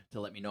watch to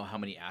let me know how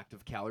many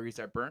active calories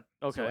I burnt.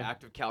 So Okay.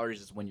 active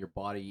calories is when your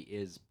body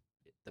is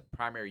the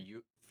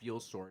primary fuel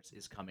source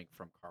is coming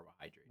from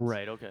carbohydrates.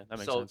 Right. Okay. That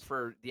makes So sense.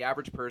 for the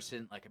average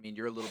person, like I mean,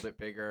 you're a little bit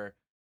bigger.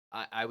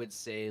 I would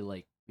say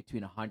like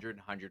between 100 and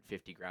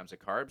 150 grams of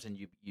carbs, and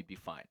you'd be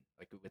fine,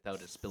 like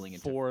without it spilling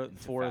into For into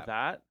fat.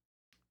 that,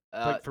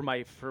 like for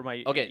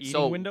my Okay, eating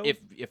so window.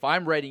 if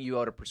I'm writing you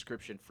out a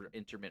prescription for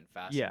intermittent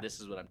fasting, Yeah. this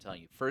is what I'm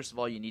telling you. First of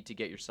all, you need to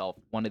get yourself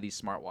one of these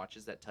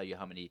smartwatches that tell you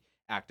how many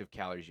active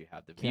calories you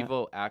have. The Can't-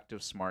 Vivo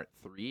Active Smart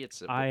 3.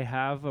 It's a, I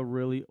have a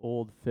really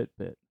old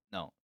Fitbit.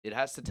 no, it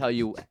has to tell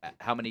you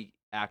how many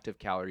active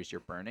calories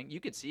you're burning. You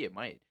could see it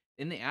might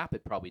in the app.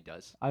 It probably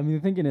does. I'm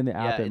thinking in the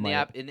app. Yeah, it in the might.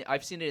 app.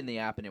 I've seen it in the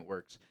app and it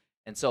works.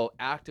 And so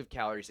active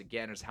calories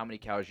again is how many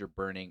calories you're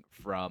burning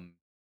from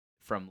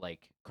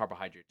like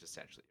carbohydrates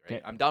essentially, right?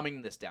 Okay. I'm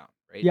dumbing this down,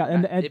 right? Yeah,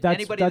 and if that's-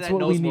 anybody that's that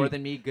what we knows more need.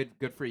 than me,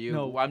 good for you.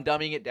 No. I'm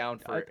dumbing it down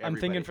for I'm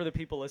everybody. thinking for the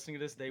people listening to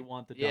this, they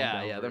want the yeah,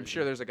 dumbbell yeah. I'm version.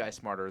 sure there's a guy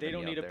smarter They than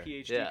don't me need a out there.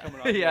 PhD Yeah. coming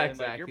up. here yeah, and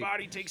exactly. Like, your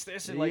body takes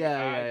this and like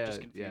yeah, just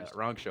yeah, confused.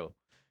 wrong show.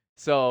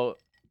 So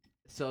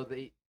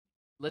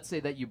let's say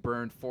that you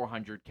burn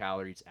 400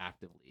 calories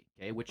actively,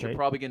 okay, which you're Okay.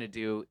 probably going to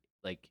do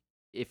like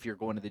if you're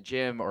going to the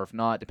gym or if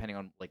not, depending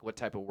on like what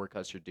type of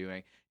workouts you're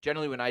doing.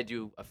 Generally, when I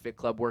do a Fit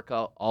Club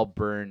workout, I'll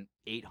burn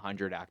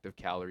 800 active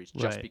calories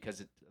just Right.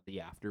 because it's the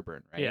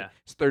afterburn, right? Yeah.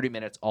 It's 30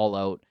 minutes all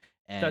out.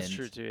 And That's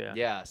true too. Yeah.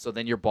 yeah, so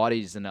then your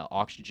body's in an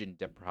oxygen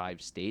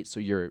deprived state, so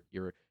your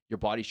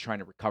body's trying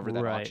to recover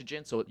that Right.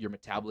 oxygen, so your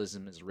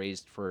metabolism is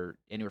raised for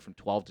anywhere from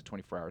 12 to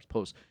 24 hours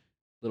post.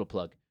 Little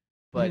plug,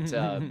 but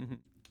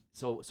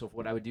so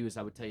what I would do is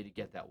I would tell you to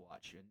get that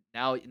watch,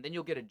 and then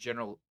you'll get a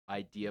general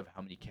idea of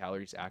how many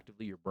calories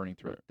actively you're burning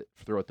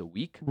throughout the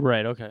week.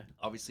 right. Okay.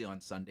 Obviously on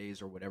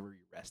Sundays or whatever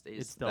your rest days,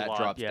 It's a that lot.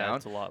 drops Yeah, down.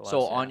 it's a lot So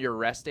less, on yeah. your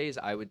rest days,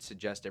 I would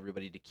suggest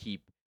everybody to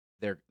keep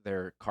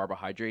their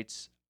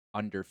carbohydrates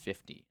under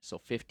 50. So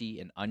 50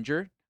 and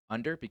under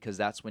because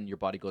that's when your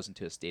body goes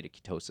into a state of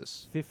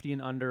ketosis. 50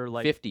 and under,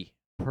 like 50.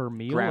 per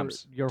meal.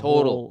 grams Or your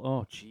total. Whole,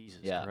 oh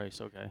Jesus Yeah.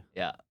 Christ. Okay.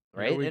 Yeah,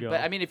 There right. we But go.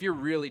 I mean, if you're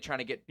really trying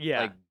to get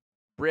Yeah. like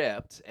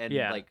ripped and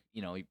Yeah. like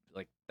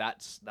like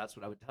that's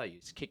what I would tell you.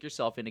 Is kick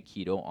yourself into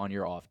keto on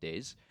your off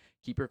days.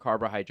 Keep your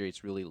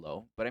carbohydrates really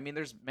low. But I mean,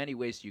 there's many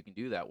ways you can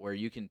do that. Where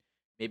you can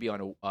maybe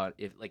on a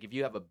if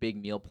you have a big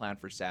meal plan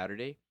for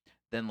Saturday,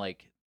 then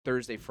like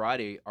Thursday,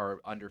 Friday are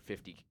under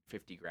 50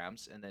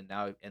 grams, and then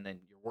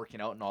you're working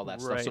out and all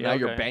that stuff. Right, So yeah, now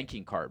you're okay.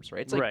 banking carbs,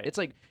 right? Right. It's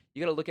like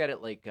you got to look at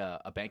it like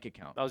a bank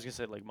account. I was gonna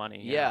say like money.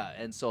 Yeah,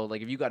 and so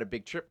like if you got a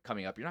big trip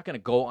coming up, you're not gonna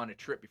go on a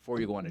trip before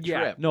you go on a Yeah,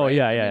 trip. no, right?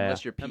 yeah, I mean, yeah,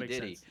 unless yeah. you're P That makes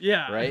Diddy, sense.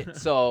 Yeah. right?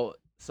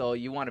 So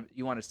you want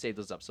to save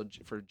those up. So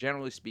for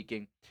generally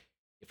speaking,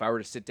 if I were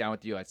to sit down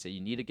with you, I'd say you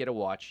need to get a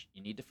watch.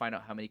 You need to find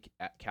out how many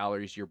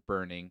calories you're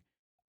burning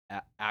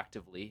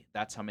actively.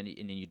 That's how many,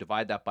 and then you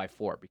divide that by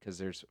 4 because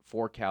there's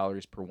 4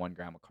 calories per 1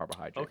 gram of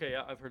carbohydrate. Okay.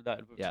 Yeah, I've heard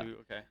that Yeah. too.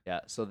 Okay.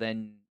 Yeah. So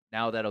then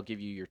now that'll give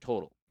you your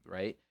total,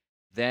 right?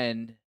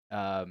 Then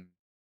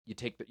you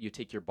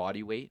take your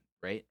body weight,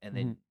 right? And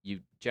then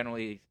you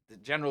the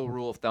general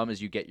rule of thumb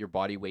is you get your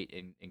body weight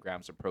in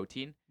grams of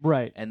protein,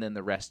 Right. and then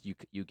the rest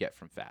you get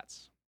from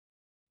fats.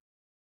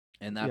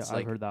 And that's yeah,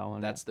 like I've heard that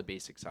one. that's the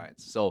basic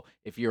science. So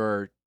if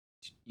you're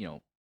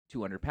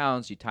 200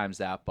 pounds, you times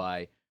that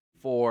by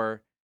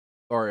 4,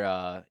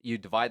 or you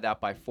divide that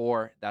by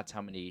 4. That's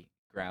how many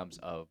grams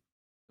of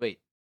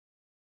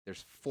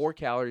there's 4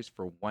 calories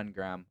for 1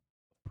 gram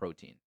of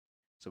protein.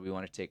 So we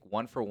want to take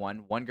 1 for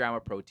 1 gram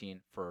of protein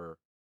for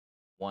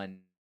 1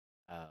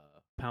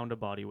 pound of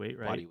body weight,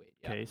 right? body weight.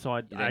 Yeah. Okay, so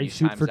I then you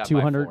shoot times for that by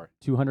 200, 4.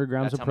 200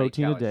 grams That's of how many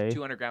protein a calories. day.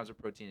 200 grams of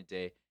protein a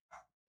day.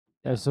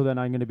 Yeah, so then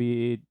I'm going to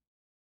be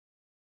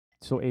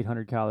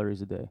 800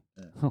 calories a day.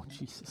 Yeah. Oh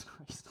Jesus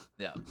Christ!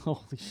 Yeah.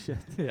 Holy shit!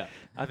 Yeah.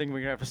 I think we're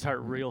gonna have to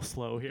start real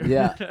slow here.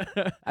 Yeah.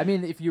 I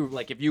mean, if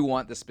you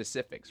want the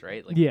specifics,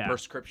 right? Like Yeah.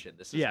 prescription,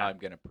 this is Yeah. how I'm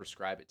going to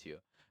prescribe it to you.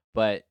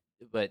 But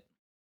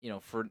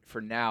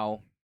for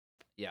now,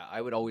 yeah,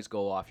 I would always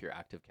go off your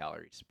active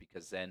calories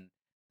because then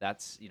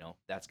that's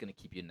going to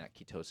keep you in that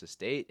ketosis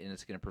state, and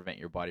it's going to prevent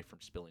your body from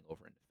spilling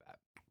over into fat.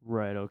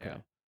 Right. Okay. Yeah.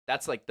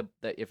 That's like the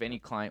if any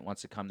client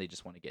wants to come, they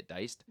just want to get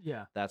diced.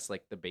 Yeah. That's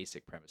like the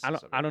basic premise.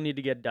 I don't need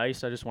to get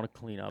diced. I just want to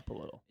clean up a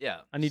little. Yeah.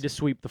 I need to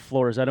sweep the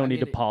floors. I don't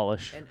need mean, to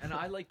polish. And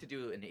I like to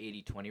do an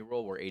 80-20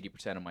 rule where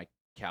 80% of my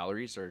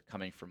calories are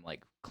coming from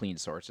like clean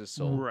sources.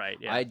 So right.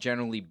 Yeah. I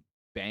generally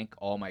bank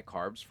all my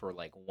carbs for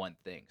like one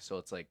thing. So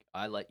it's like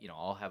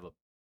I'll have a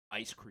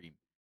ice cream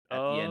at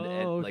the end,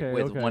 and, like okay,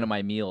 with okay. one of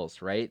my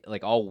meals, right?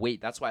 Like I'll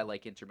wait. That's why I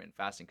like intermittent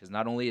fasting, because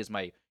not only is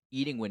my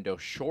eating window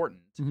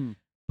shortened, Mhm.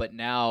 but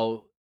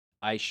now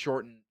I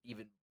shorten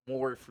even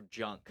more for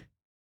junk.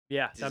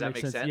 Yeah, Does that that makes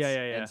make sense. sense? Yeah,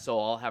 yeah, yeah. And so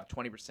I'll have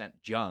 20%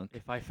 junk.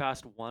 If I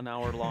fast 1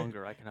 hour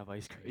longer, I can have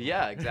ice cream.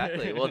 Yeah,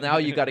 exactly. Well, now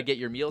you got to get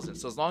your meals in.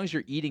 So as long as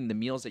you're eating the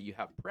meals that you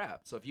have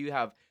prepped. So if you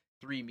have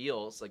 3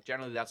 meals, like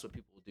generally that's what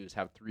people will do is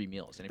have 3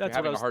 meals. And if That's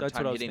you're what I having a was- hard that's what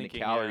time I was hitting the thinking,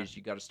 yeah. calories,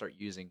 you got to start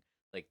using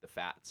like the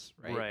fats,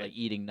 right? Right. Like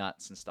eating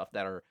nuts and stuff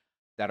that are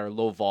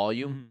low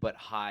volume Mhm. but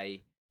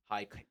high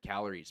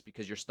calories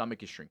because your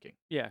stomach is shrinking.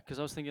 Yeah, because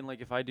I was thinking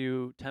like if I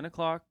do 10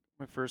 o'clock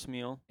my first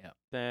meal, Yeah.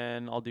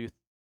 then I'll do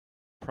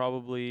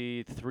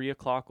probably 3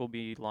 o'clock will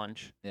be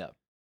lunch. Yeah.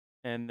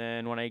 And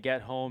then when I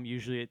get home,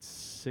 usually it's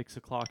 6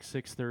 o'clock,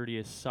 6:30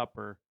 is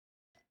supper.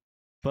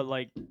 But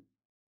like,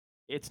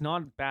 it's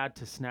not bad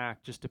to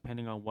snack just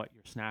depending on what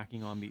you're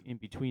snacking on in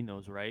between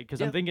those, right? Because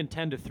Yeah. I'm thinking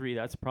 10 to 3,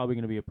 that's probably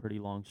going to be a pretty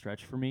long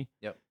stretch for me.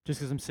 Yep. Just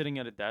because I'm sitting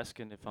at a desk,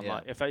 and if I'm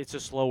Yeah. not, it's a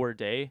slower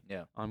day,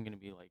 Yeah. I'm going to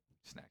be like,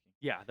 Snacking.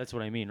 yeah, that's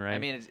what I mean, right? I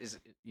mean,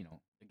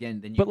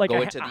 again, then you but like go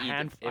a, into the a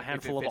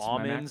handful of fits my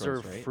almonds or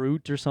macros, right?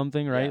 fruit or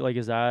something, right? Yeah. Like,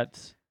 is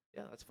that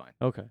Yeah, that's fine.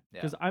 okay?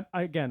 Yeah.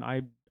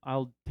 Because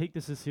I'll take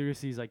this as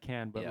seriously as I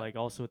can, but Yeah. like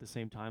also at the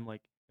same time,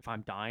 like if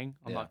I'm dying,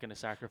 I'm Yeah. not going to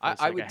sacrifice.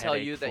 I like, would a tell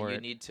headache you that for you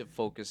it. need to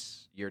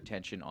focus your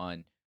attention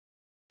on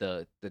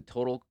the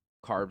total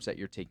carbs that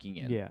you're taking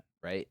in. Yeah.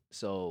 Right.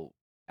 So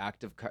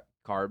active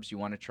carbs, you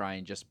want to try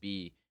and just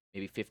be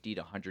maybe 50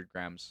 to 100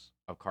 grams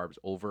of carbs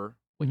over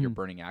what you're Mhm.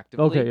 burning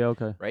actively. Okay. Yeah.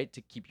 Okay. Right,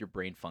 to keep your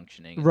brain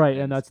functioning. Right,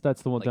 and that's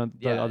the one. like,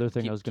 The other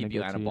thing I was going keep to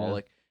you get to.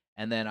 anabolic.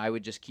 And then I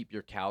would just keep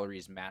your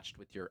calories matched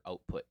with your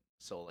output.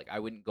 So like I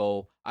would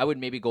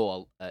maybe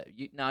go.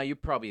 You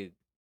probably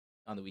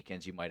on the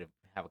weekends you might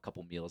have a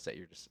couple meals that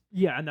you're just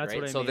Yeah, and that's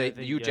right? what I So mean. I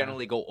think, you yeah.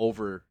 generally go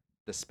over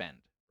the spend,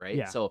 right?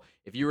 Yeah. So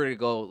if you were to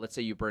go, let's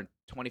say you burn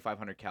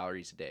 2,500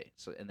 calories a day,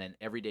 so and then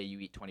every day you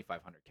eat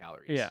 2,500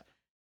 calories. Yeah.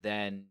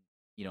 Then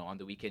on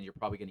the weekend you're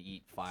probably going to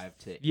eat 500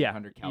 to Yeah.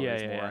 800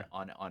 calories Yeah, more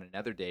yeah. on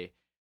another day.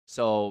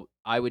 So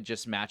I would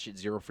just match it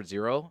 0 for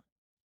 0,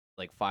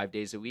 like 5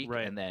 days a week,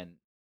 Right. and then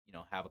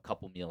have a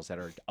couple meals that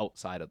are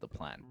outside of the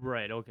plan.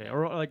 Right. Okay. Yeah.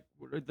 Or like,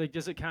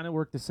 does it kind of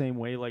work the same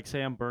way? Like,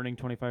 say I'm burning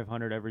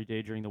 2,500 every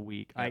day during the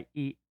week. Yeah. I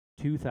eat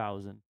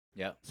 2,000.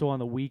 Yeah. So on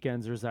the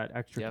weekends, there's that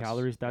extra Yes,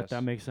 calories. That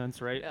yes. makes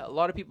sense, right? Yeah, a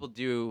lot of people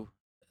do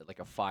like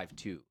a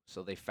 5-2.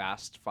 So they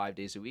fast 5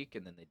 days a week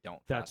and then they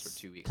don't fast That's for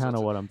 2 weeks. So kind it's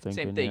of a- what I'm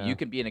thinking. Same thing. Yeah. You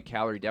can be in a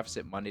calorie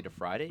deficit Monday to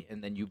Friday,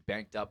 and then you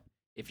banked up.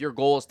 If your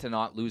goal is to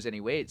not lose any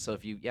weight, so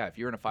if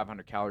you're in a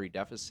 500 calorie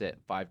deficit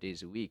 5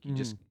 days a week, you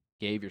just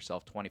gave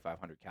yourself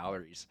 2,500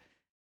 calories.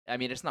 I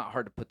mean, it's not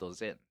hard to put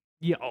those in.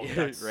 Yeah. Oh,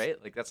 that's right?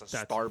 Like that's a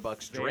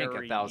Starbucks drink,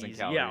 very 1,000 easy.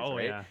 calories, Yeah. Oh,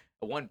 right? yeah.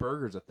 One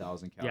burger's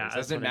 1,000 calories. that's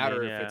Doesn't what I mean,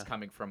 matter if yeah. it's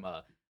coming from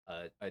a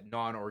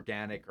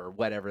non-organic or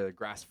whatever, the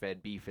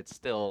grass-fed beef. It's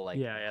still like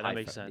Yeah, that high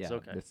makes fat. sense. Yeah,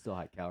 Okay. it's still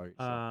high calories.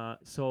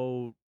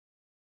 So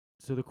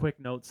So the quick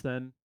notes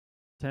then,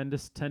 10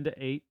 to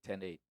 8. 10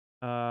 to 8.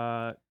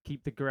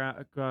 Keep the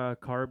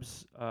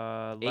carbs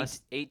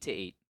less 8 to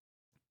 8.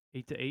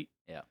 8 to 8.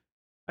 Yeah.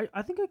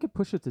 I think I could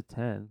push it to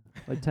 10,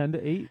 like 10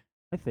 to 8.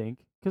 I think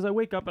because I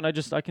wake up and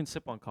I can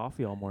sip on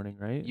coffee all morning,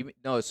 right?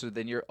 So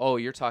then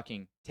you're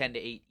talking 10 to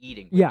 8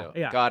 eating Yeah, window.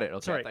 yeah. Got it.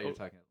 Okay, Sorry. I thought you were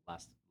talking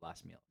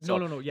last meal. No, So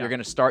no, yeah. You're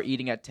gonna start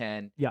eating at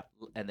 10. Yeah.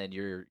 And then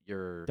you're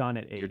Done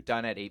at 8. You're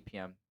done at 8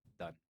 p.m.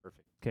 Done.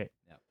 Perfect. Okay.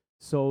 Yeah.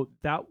 So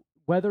that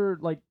whether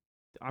like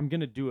I'm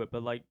gonna do it,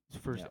 but like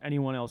for Yeah.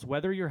 anyone else,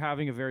 whether you're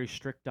having a very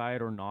strict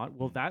diet or not,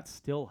 will that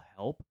still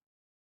help?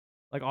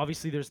 Like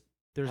obviously there's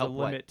Help a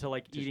what? limit to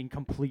like eating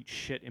complete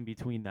shit in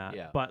between that.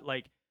 Yeah. But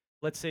like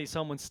let's say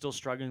someone's still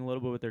struggling a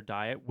little bit with their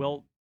diet,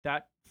 will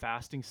that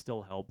fasting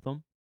still help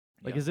them?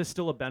 Like Yeah. is this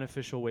still a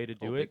beneficial way to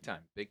do it?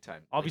 Big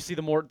time. Obviously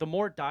the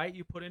more diet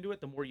you put into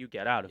it, the more you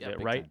get out of it,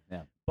 big right? time.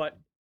 Yeah. But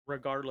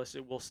regardless,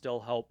 it will still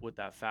help with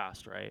that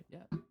fast, right? Yeah.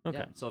 Okay.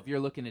 Yeah. So if you're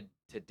looking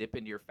to dip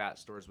into your fat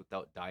stores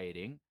without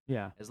dieting,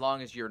 Yeah. as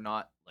long as you're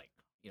not like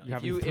You're if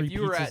having you 3 if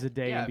you were pizzas at a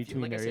day yeah, in if you-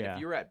 between like I there, said, yeah. if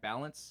you were at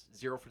balance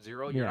 0 for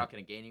 0, you're Yeah. not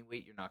going to gain any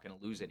weight. You're not going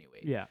to lose any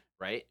weight. Yeah.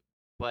 Right.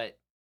 But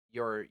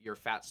your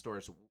fat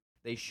stores,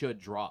 they should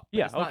drop. But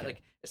Yeah, It's not okay.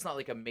 like it's not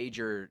like a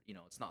major.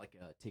 It's not like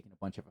taking a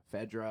bunch of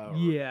ephedra or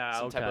Yeah,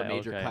 some type of okay,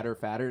 major okay. cutter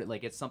fatter.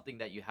 Like it's something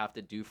that you have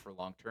to do for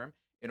long term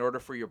in order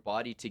for your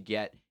body to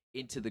get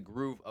into the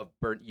groove of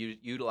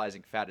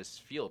utilizing fat as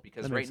fuel.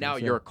 Because That right makes now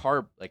sense, yeah. you're a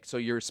carb, so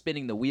you're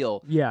spinning the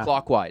wheel Yeah.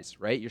 clockwise,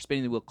 right? You're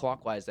spinning the wheel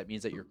clockwise. That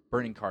means that you're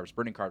burning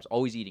carbs,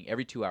 always eating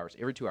every 2 hours,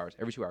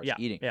 Yeah.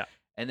 eating. Yeah.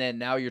 And then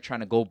now you're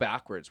trying to go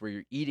backwards where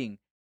you're eating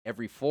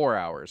every 4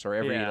 hours or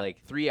every Yeah.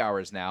 3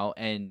 hours now,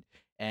 and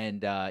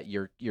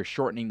you're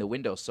shortening the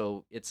window.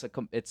 So it's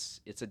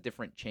a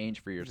different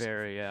change for yourself.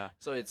 Very, yeah.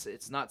 So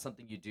it's not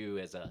something you do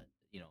as a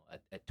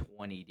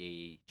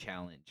 20-day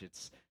challenge.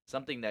 It's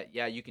something that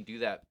you can do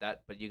that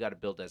but you got to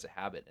build as a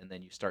habit, and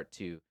then you start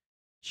to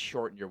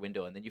shorten your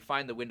window, and then you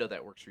find the window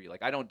that works for you.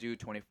 Like I don't do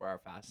 24-hour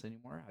fasts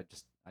anymore.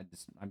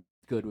 I'm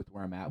good with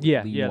where I'm at. With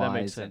Yeah, lean yeah, that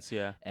makes wise, sense,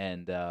 yeah.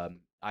 And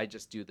I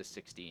just do the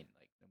 16.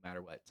 Like no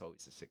matter what, it's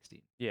always the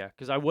 16. Yeah,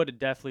 because I would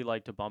definitely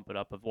like to bump it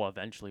up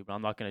eventually, but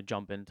I'm not going to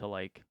jump into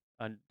like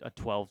a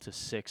 12 to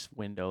 6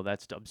 window.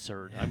 That's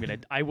absurd.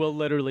 I will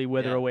literally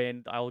wither Yeah. away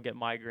and I will get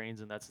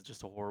migraines, and that's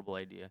just a horrible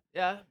idea.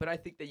 Yeah, but I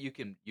think that you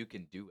can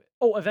do it.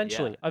 Oh,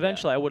 eventually,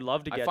 Yeah. I would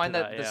love to get I find to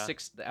that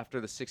yeah.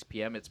 after the 6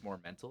 p.m. it's more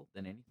mental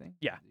than anything.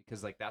 Yeah.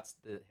 Because like that's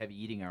the heavy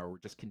eating hour. We're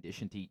just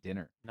conditioned to eat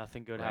dinner.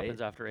 Nothing good Right?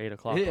 happens after 8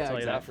 o'clock. Yeah, I'll tell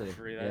you that exactly. for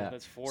free. Yeah.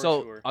 That's for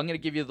So sure. I'm gonna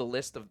give you the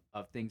list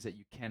of things that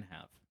you can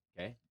have.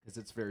 Okay, because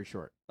it's very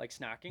short. Like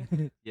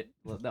snacking. Yeah.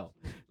 Well, no,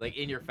 like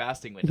in your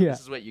fasting window, Yeah.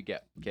 this is what you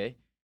get. Okay,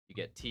 you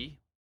get tea.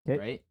 'Kay.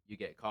 Right. You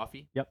get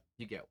coffee. Yep.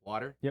 You get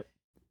water. Yep.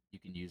 You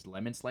can use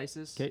lemon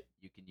slices. 'Kay.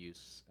 You can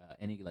use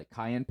any like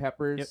cayenne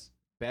peppers.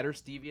 Better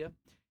stevia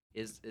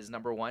is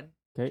number one.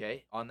 'Kay.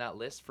 Okay. On that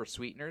list for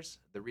sweeteners,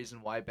 the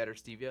reason why better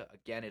stevia,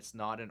 again, it's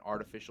not an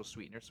artificial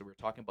sweetener. So we were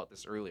talking about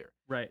this earlier.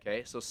 Right.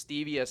 Okay. So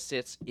stevia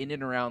sits in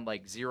and around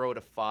like 0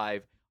 to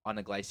 5 on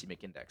the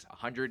glycemic index.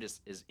 100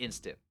 is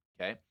instant.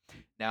 Okay.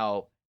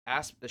 Now,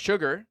 the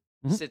sugar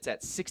Mhm. sits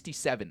at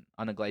 67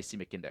 on a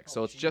glycemic index.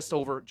 So Oh, it's just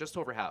over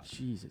half.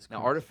 Jesus.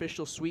 Now,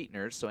 artificial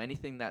sweeteners, so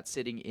anything that's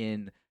sitting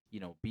in,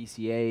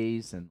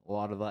 BCAAs and a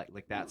lot of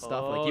like that stuff.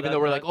 Like Oh, even that- though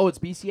we're that- like, oh, it's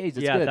BCAAs, it's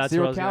yeah, good, that's what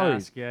I 0 was gonna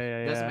calories. ask. Yeah,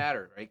 It doesn't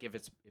matter, right? If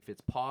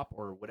it's pop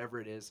or whatever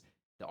it is,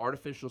 the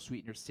artificial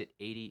sweeteners sit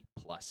 80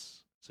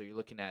 plus. So you're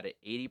looking at it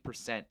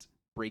 80%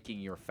 breaking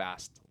your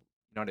fast.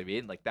 You know what I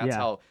mean? Like that's Yeah.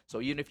 how.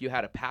 So even if you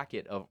had a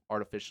packet of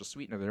artificial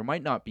sweetener, there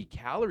might not be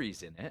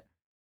calories in it,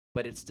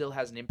 but it still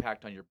has an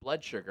impact on your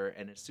blood sugar.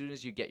 And as soon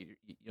as you get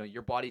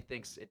your body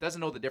thinks it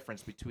doesn't know the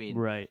difference between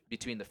Right. the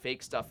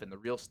fake stuff and the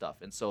real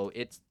stuff. And so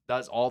it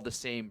does all the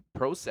same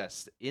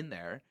process in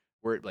there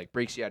where it like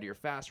breaks you out of your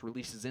fast,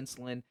 releases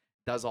insulin,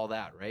 does all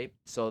that, right?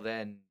 So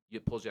then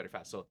it pulls you out of your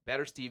fast. So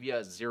better stevia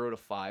is 0 to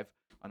 5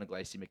 on the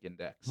glycemic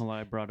index. Hold on,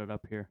 I brought it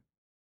up here.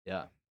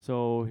 Yeah.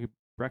 So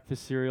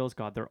breakfast cereals,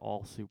 God, they're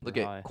all super Look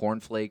high. at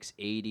cornflakes,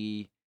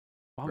 80.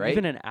 Wow, right?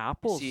 Even in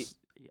apples, See-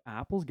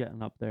 apples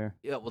getting up there.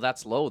 Yeah, well,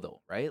 that's low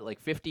though, right? Like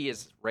 50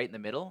 is right in the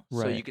middle. So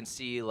Right. you can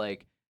see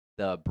like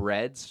the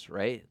breads,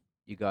 right?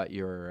 You got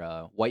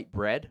your white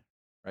bread,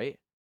 right?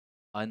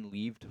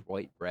 Unleaved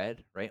white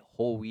bread, right?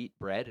 Whole wheat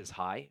bread is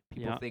high.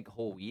 People Yeah. think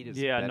whole wheat is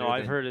Yeah, no, better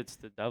I've than- heard it's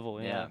the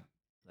devil. Yeah. Yeah.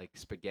 Like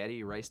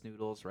spaghetti, rice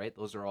noodles, right?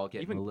 Those are all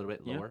getting Even- a little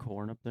bit Yeah, lower.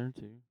 corn up there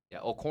too. Yeah.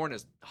 Oh, corn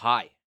is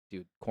high,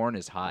 dude. Corn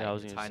is high. Yeah, I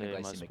was It's gonna high in the say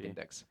it must glycemic be.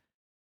 index.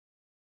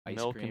 Ice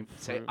Milk cream. and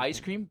Say fruit. ice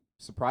cream.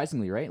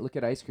 Surprisingly, right? Look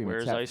at ice cream.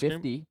 Where's it's at ice cream?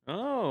 50.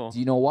 Oh. Do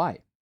you know why?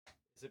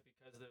 Is it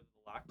because of the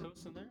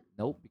lactose in there?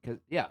 Nope.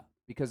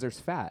 Because there's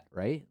fat,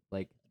 right?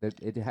 Like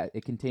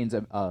it contains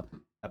a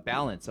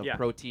balance of Yeah.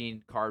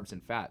 protein, carbs,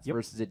 and fats Yep.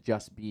 versus it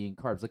just being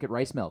carbs. Look at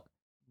rice milk.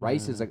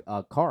 Rice is a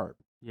carb.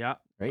 Yeah.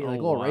 Right? Oh,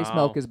 Like, rice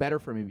milk wow. is better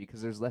for me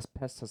because there's less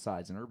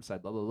pesticides and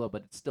herbicide, blah blah blah.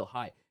 But it's still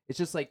high. It's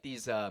just like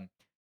these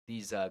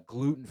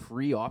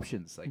gluten-free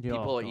options. Like Yeah,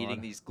 people are God.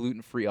 eating these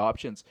gluten-free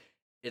options.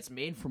 It's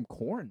made from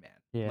corn, man.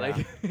 Yeah.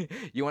 Like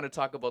you want to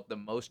talk about the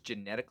most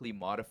genetically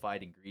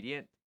modified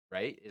ingredient,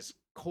 right? Is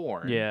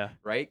corn. Yeah.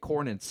 Right?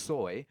 Corn and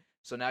soy.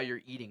 So now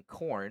you're eating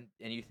corn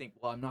and you think,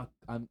 well, I'm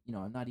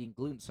not eating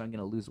gluten, so I'm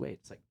gonna lose weight.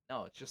 It's like,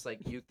 no, it's just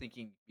like you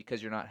thinking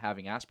because you're not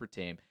having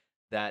aspartame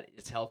that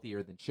it's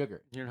healthier than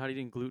sugar. You're not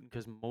eating gluten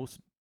because most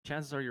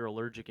chances are you're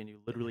allergic and you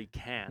literally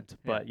can't.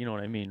 But you know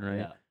what I mean,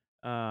 right?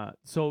 Yeah.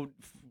 So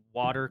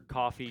water,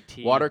 coffee,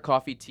 tea. Water,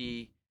 coffee,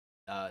 tea,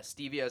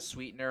 stevia as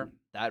sweetener.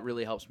 That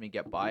really helps me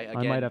get by. Again,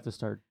 I might have to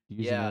start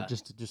using yeah, it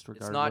just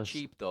regardless. it's not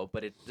cheap though,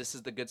 but this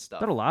is the good stuff.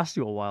 That'll last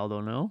you a while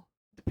though, no?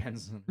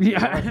 Depends on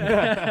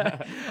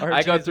Yeah. Our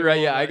I go chances through are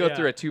a, low, I go yeah.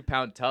 through a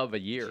 2-pound tub a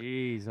year.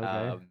 Jeez.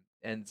 Okay.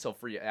 And so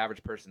for your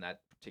average person that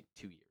take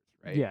 2 years,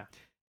 right? Yeah.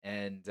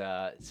 And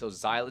so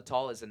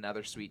xylitol is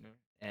another sweetener,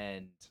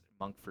 and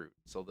monk fruit.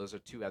 So those are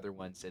two other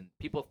ones. And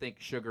people think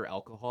sugar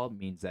alcohol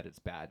means that it's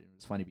bad. And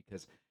it's funny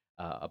because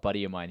a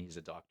buddy of mine, he's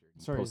a doctor.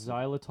 He Sorry, posted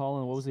xylitol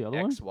and what was the other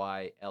one?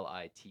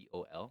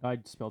 XYLITOL. I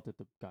spelt it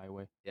the guy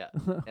way. Yeah.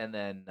 And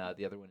then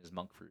the other one is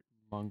monk fruit.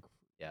 Monk.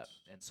 Yeah.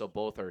 And so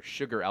both are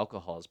sugar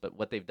alcohols, but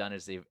what they've done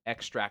is they've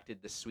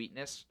extracted the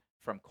sweetness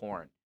from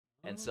corn.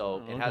 And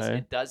so Oh, it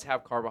okay. does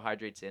have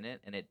carbohydrates in it,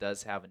 and it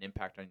does have an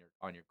impact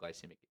on your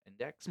glycemic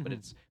index, but Mhm.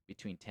 it's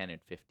between 10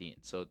 and 15.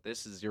 So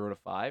this is 0 to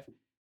 5.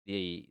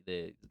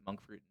 The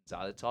monk fruit and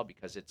xylitol,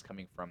 because it's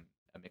coming from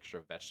a mixture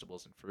of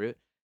vegetables and fruit,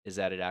 is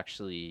that it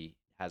actually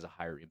has a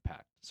higher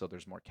impact. So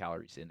there's more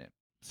calories in it.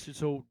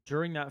 So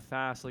during that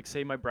fast, like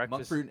say my breakfast.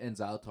 Monk fruit and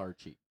xylitol are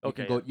cheap.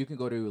 Okay, You can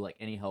go to like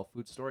any health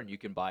food store and you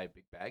can buy a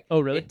big bag. Oh,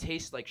 really? It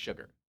tastes like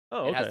sugar.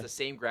 Oh, It okay. has the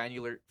same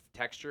granular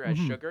texture as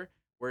Mhm. sugar,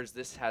 whereas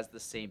this has the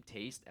same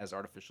taste as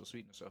artificial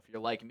sweetener. So if you're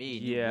like me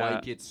and Yeah. you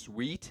like it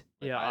sweet,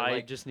 like Yeah, I I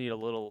like, just need a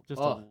little, just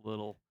Oh. a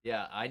little.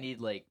 yeah, I need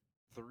like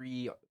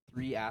three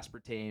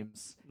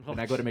aspartames, Oh,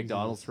 and I go to Jesus.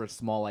 McDonald's for a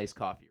small iced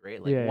coffee,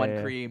 right? Like Yeah, one yeah,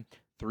 yeah. cream,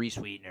 3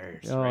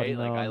 sweeteners, Oh, right?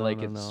 Like no, I no, like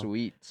no, it no.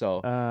 sweet.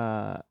 So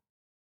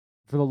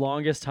For the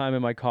longest time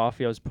in my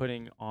coffee, I was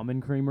putting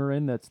almond creamer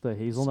in. That's the it's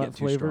hazelnut getting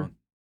too flavor. strong.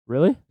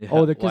 Really? Yeah, Oh,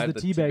 well, I because have the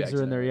the tea tea bags bags are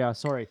in in there. there. Yeah,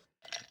 sorry.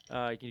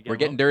 Can you get We're them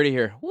getting up? dirty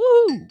here.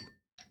 Woo!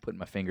 Putting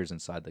my fingers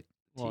inside the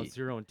Well, tea. it's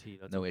your own tea.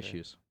 That's No okay.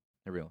 issues.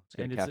 There we go. Let's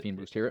get And a it's- caffeine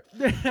boost here.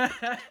 The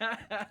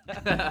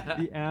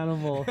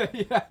animal.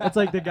 That's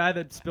like the guy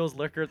that spills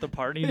liquor at the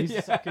party and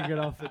he's sucking it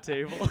off the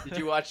table. Did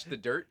you watch The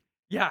Dirt?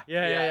 Yeah.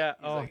 He's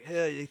Oh, like,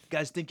 hey, you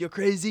guys think you're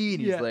crazy? And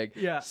he's Yeah, like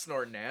yeah.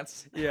 snorting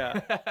ants. yeah.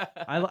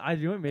 I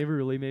you know what maybe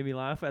really made me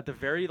laugh at the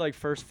very like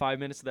first 5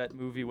 minutes of that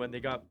movie when they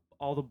got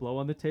all the blow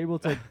on the table.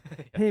 It's like,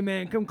 hey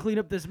man, come clean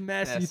up this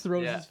mess. He Mess,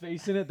 throws yeah. his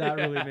face in it. That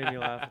really made me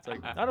laugh. It's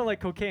like I don't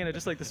like cocaine. I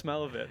just like the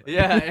smell of it.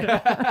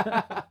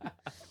 Yeah.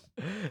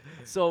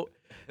 So,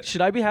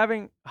 should I be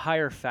having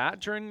higher fat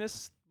during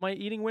my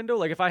eating window?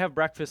 Like if I have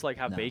breakfast, like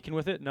have No. bacon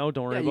with it? No,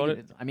 don't worry Yeah, about you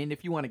it. can- I mean,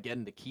 if you want to get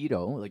into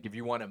keto, like if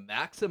you want to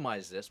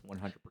maximize this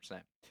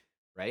 100%,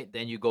 right?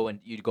 Then you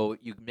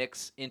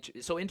mix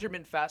so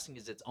intermittent fasting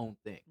is its own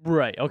thing.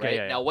 Right. Okay. right?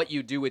 Yeah. Now what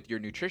you do with your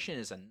nutrition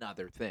is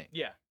another thing.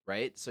 yeah.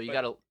 Right? So you But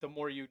got to the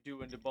more you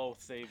do into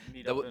both, they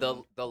meet the,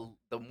 up.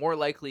 the more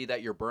likely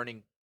that you're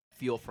burning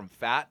fuel from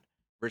fat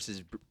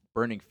versus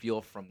burning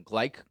fuel from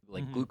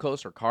Mhm.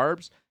 glucose or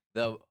carbs,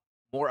 the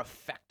more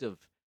effective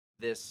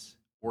this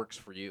works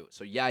for you.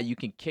 So yeah, you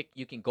can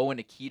go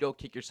into keto,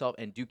 kick yourself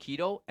and do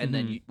keto, and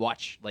then Mhm. you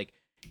watch like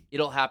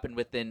it'll happen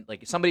within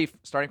like somebody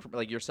starting from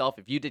like yourself.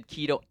 If you did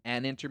keto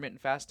and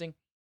intermittent fasting,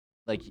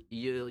 like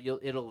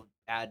it'll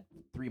add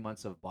 3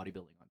 months of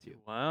bodybuilding onto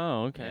you.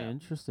 Wow. Okay. Yeah.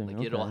 Interesting. Like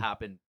okay. it'll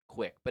happen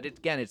quick, but it's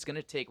going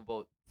to take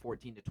about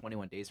 14 to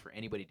 21 days for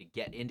anybody to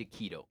get into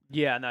keto.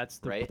 Yeah, and that's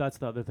Right? that's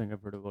the other thing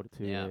I've heard about it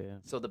too. Yeah.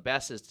 So the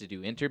best is to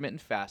do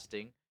intermittent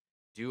fasting,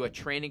 do a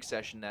training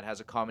session that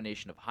has a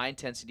combination of high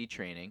intensity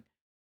training,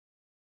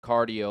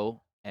 cardio,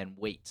 and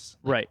weights.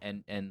 Right.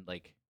 And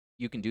like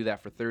you can do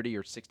that for 30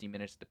 or 60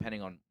 minutes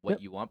depending on what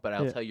Yep. you want, but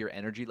I'll Yeah. tell you your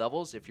energy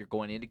levels if you're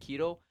going into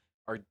keto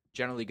are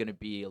generally going to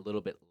be a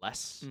little bit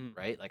less, Mm.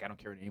 right? Like I don't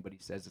care what anybody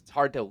says. It's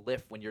hard to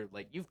lift when you're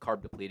like you've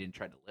carb depleted and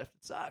tried to lift.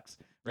 It sucks.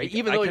 Right? Like,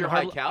 Even I though can you're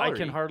hardly- high calorie. I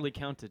can hardly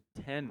count to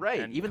 10.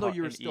 Right, and even though ca-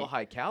 you're and still eat.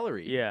 high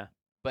calorie. Yeah.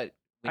 But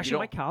when Actually, you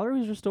my don't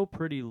calories are still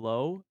pretty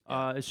low.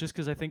 Yeah. It's just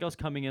because I think I was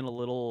coming in a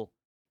little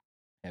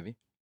heavy.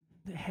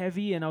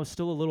 heavy and I was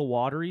still a little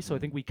watery, so I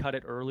think we cut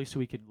it early so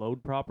we could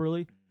load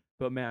properly.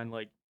 But man,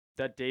 like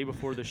that day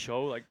before the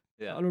show, like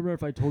I Yeah. don't remember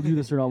if I told you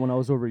this or not when I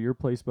was over at your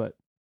place, but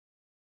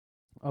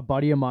a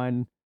buddy of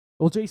mine,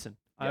 well, Jason,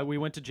 Yeah. we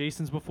went to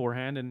Jason's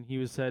beforehand, and he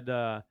was said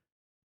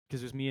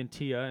because it was me and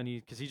Tia, and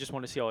because he just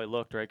wanted to see how I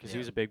looked, right? Because he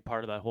Yeah. was a big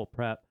part of that whole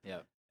prep. Yeah.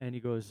 And he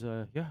goes,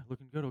 yeah,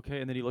 looking good, okay.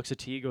 And then he looks at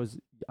T, he goes,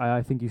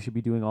 I think you should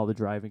be doing all the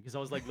driving. Because I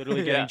was like literally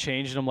Yeah. getting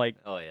changed, and I'm like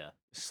Oh yeah.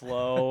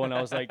 slow, and I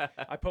was like,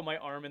 I put my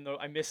arm in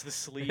I missed the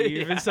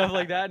sleeve and stuff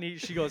like that.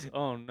 And she goes,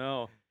 oh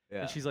no.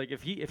 Yeah. And she's like,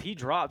 if he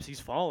drops, he's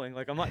falling.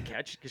 Like I'm not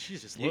catching because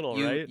she's just You- little,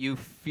 you, right? You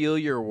feel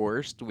your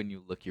worst when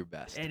you look your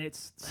best. And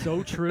it's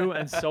so true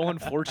and so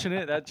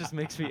unfortunate. That just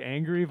makes me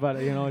angry, but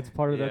it's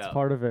part of that's Yeah.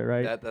 part of it,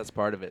 right? That's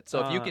part of it.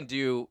 So if you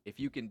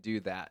Uh, can do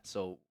that,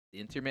 so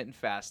intermittent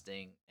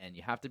fasting, and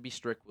you have to be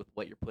strict with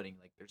what you're putting.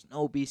 Like there's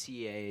no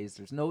BCAAs,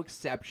 there's no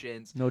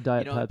exceptions. No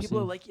diet Pepsi. People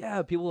are like,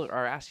 yeah, people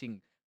are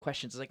asking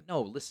questions. It's like,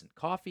 no, listen,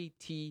 coffee,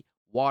 tea,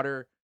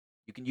 water.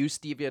 You can use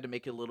stevia to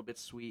make it a little bit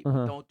sweet. Uh-huh.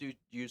 But don't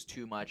use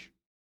too much,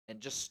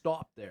 and just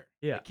stop there.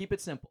 Yeah. Like, keep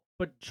it simple.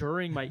 But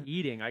during my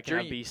eating, I can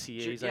have During-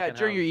 BCAAs. yeah,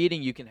 during your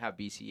eating, you can have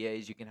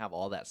BCAAs, you can have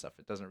all that stuff.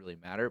 It doesn't really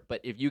matter.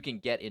 But if you can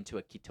get into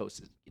a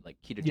ketosis,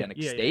 like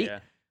ketogenic state,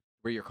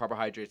 where your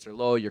carbohydrates are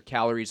low, your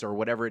calories or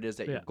whatever it is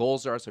that your Yeah.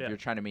 goals are. So if Yeah. you're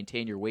trying to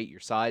maintain your weight, your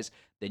size,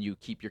 then you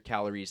keep your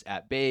calories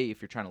at bay.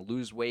 If you're trying to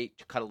lose weight,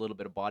 to cut a little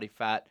bit of body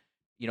fat,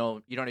 you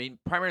know what I mean?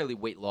 Primarily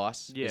weight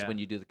loss is Yeah. when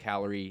you do the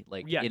calorie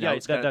like Yeah,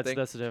 in-outs kind of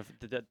that's thing.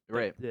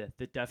 right. Right.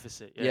 The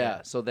deficit.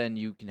 Yeah, so then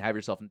you can have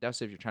yourself in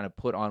deficit. If you're trying to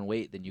put on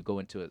weight, then you go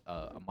into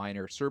a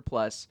minor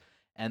surplus,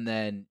 and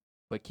then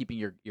but keeping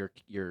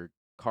your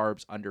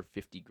carbs under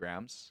 50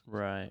 grams,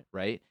 Right.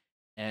 right?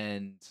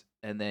 And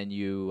then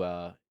you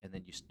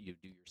do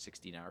your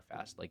 16-hour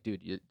fast, like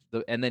dude,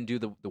 and then do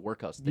the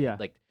workouts, Yeah.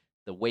 like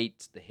the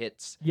weights, the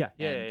hits, Yeah.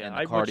 and the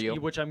I, cardio.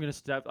 which I'm gonna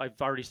step. I've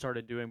already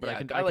started doing, but yeah, I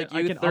can. a guy I like can,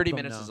 you, I can up 30 them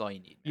minutes now. is all you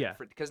need. Yeah.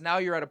 Because now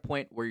you're at a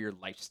point where your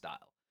lifestyle,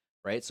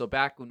 right? So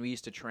back when we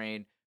used to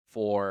train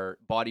for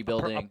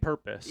bodybuilding, A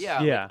purpose.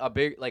 yeah, Yeah.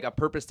 like a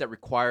purpose that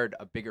required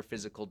a bigger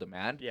physical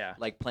demand, Yeah.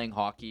 like playing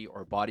hockey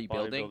or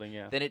bodybuilding,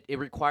 Yeah. then it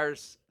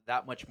requires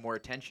that much more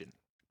attention,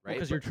 right?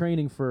 Because But- you're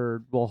training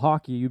for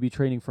hockey, you'd be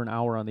training for an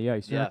hour on the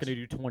ice. You're not Yes. going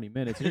to do 20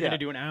 minutes. You're Yeah. going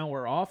to do an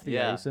hour off the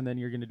Yeah. ice, and then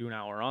you're going to do an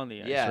hour on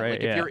the ice. yeah, right?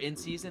 like yeah. if you're in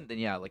season, then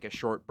yeah, like a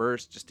short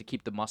burst just to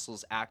keep the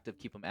muscles active,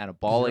 keep them 'Cause you're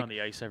anabolic, on the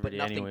ice every but day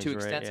nothing anyways, too right?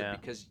 extensive Yeah.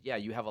 because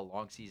you have a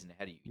long season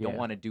ahead of you. You don't Yeah.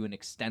 want to do an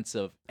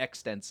extensive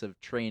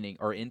training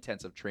or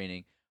intensive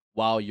training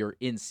while you're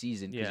in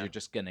season because Yeah. you're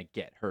just gonna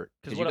get hurt. 'Cause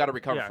Because you what got to I-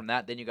 recover yeah. from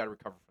that, then you got to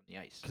recover from the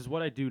ice. Because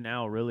what I do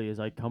now really is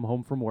I come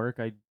home from work,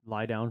 I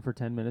lie down for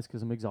 10 minutes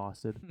because I'm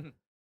exhausted.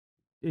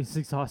 It's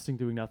exhausting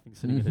doing nothing,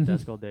 sitting at a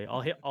desk all day.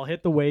 I'll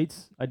hit the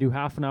weights. I do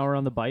half an hour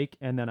on the bike,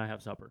 and then I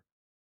have supper.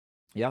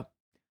 Yeah,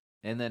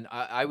 and then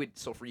I would.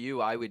 So for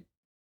you, I would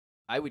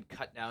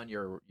cut down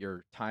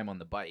your time on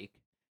the bike.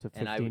 To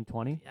And I 15, would-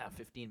 20. Yeah,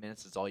 15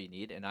 minutes is all you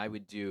need, and I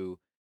would do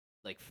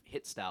like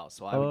hit style.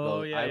 So I would Oh,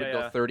 go yeah, I would yeah, go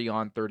yeah. 30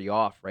 on, 30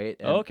 off, right?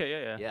 And, Oh, okay,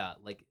 yeah. yeah,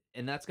 like,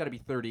 and that's got to be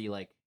 30,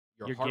 like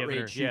your You're heart giving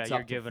rate her- shoots yeah,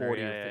 you're up to giving her,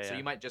 40 yeah, or yeah, 50. So yeah.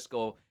 you might just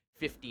go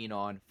 15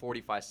 on,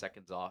 45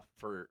 seconds off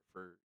for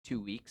 2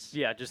 weeks.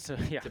 Yeah, just to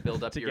To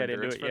build up to your get into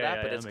endurance it. for Yeah, that,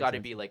 yeah, but yeah, it's makes got to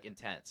sense. be like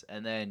intense,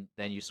 and then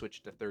you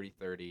switch to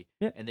 30-30,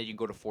 Yeah. and then you can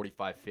go to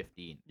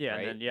 45-15. Yeah,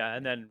 right?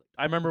 and then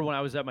I remember when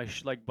I was at my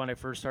like when I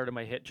first started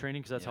my HIIT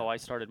training, because that's Yeah. how I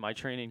started my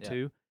training Yeah.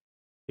 too.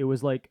 It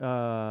was like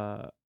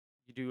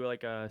you do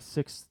like a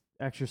 6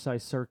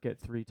 exercise circuit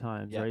 3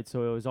 times, Yeah. right?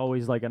 So it was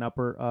always like an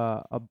upper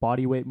a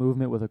body weight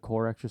movement with a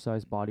core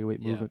exercise, body weight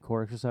Yeah. movement,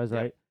 core exercise, Yeah.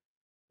 right?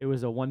 It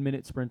was a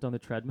 1-minute sprint on the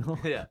treadmill.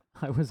 Yeah.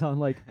 I was on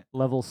like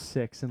level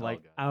 6 and Oh,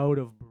 like God. out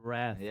of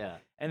breath. Yeah.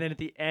 And then at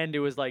the end, it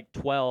was like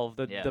 12.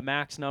 Yeah. The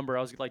max number,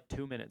 I was like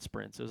 2-minute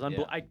sprints. It was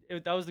Yeah.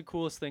 that was the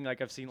coolest thing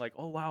like I've seen. Like,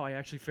 oh wow, I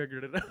actually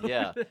figured it out.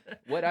 Yeah.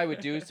 What I would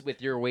do is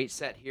with your weight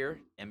set here,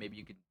 and maybe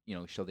you could,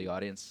 show the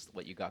audience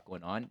what you got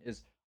going on,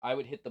 is I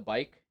would hit the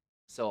bike.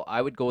 So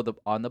I would go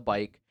on the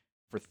bike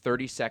for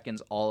 30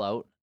 seconds all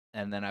out,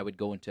 and then I would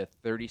go into a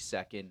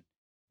 30-second,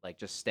 like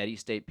just steady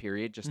state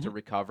period just to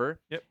recover.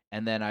 Yep.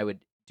 And then I would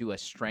do a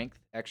strength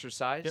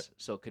exercise. Yep.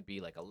 So it could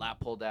be like a lat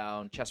pull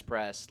down, chest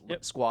press,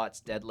 Yep.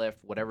 squats, deadlift,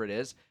 whatever it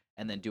is,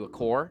 and then do a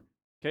core.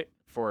 'Kay.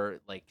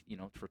 For like,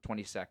 for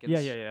 20 seconds.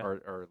 Yeah.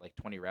 Or like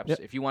 20 reps. Yep.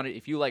 If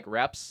you like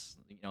reps,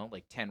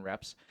 like 10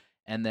 reps,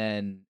 and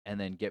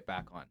then get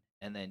back on.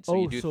 And then so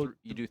Oh, you do so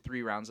you do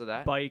 3 rounds of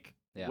that. Bike,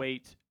 Yeah.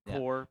 weight, Yeah.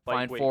 core, bike,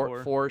 Find weight, four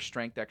core. 4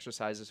 strength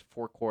exercises,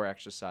 4 core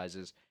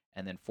exercises,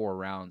 and then 4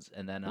 rounds,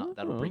 and then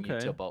that'll Oh, bring you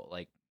okay. to about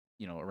like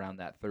around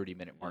that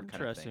 30-minute mark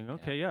kind of Interesting. thing.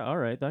 Okay, yeah, all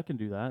right, that can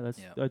do that.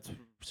 Yeah. That's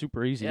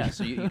super easy. Yeah,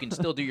 so you can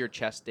still do your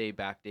chest day,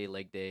 back day,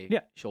 leg day,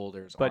 Yeah.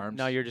 shoulders, but arms.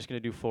 now you're just gonna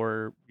do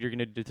 4. You're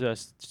gonna do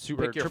just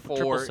super pick your triple,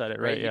 4, triple set it,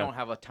 right? You Yeah. don't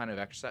have a ton of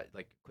exercise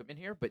like equipment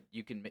here, but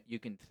you can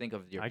think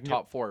of your I can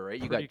top 4, right?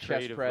 You got pretty chest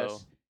creative, press.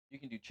 though. You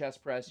can do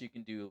chest press. You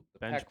can do the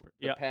Bench pec, pr-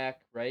 yeah.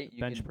 right? You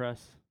Bench can,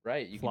 press,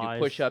 right? You flies. can do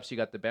push-ups. You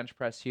got the bench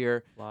press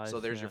here. flies. So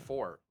there's yeah. your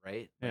 4,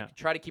 right? Yeah. Like,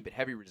 try to keep it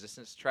heavy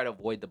resistance. Try to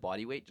avoid the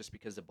body weight, just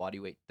because the body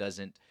weight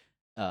doesn't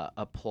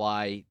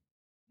apply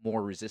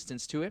more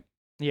resistance to it,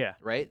 Yeah.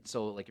 right?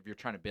 So like if you're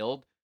trying to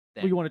build,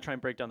 then Well, you want to try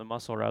and break down the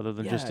muscle rather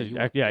than just to, you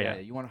yeah, want, yeah.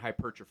 you want to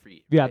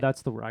hypertrophy. Yeah, right?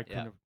 that's the word. I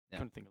Yeah, yeah.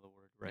 couldn't think of the word.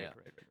 Right, Yeah.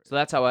 right. So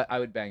that's how I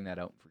would bang that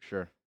out for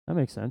sure. That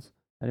makes sense.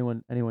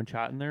 Anyone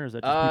chatting there? Or is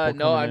that just people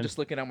No, coming I'm in? just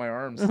looking at my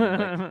arms. and,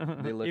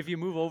 like, they look. If you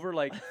move over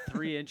like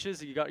 3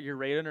 inches, you got your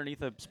right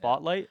underneath a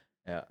spotlight.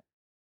 Yeah.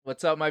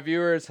 What's up, my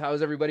viewers?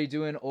 How's everybody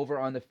doing over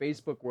on the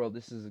Facebook world?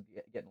 This is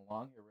getting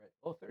long here, right?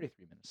 Oh,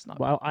 33 minutes. Not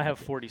Well, bad, I not have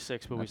bad.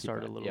 46, but Not we too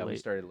started bad. a little Yeah, late. we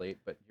started late,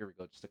 but here we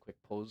go. Just a quick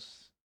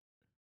pose.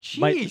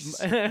 Might- Jeez.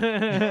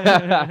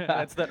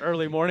 That's that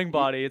early morning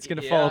body. It's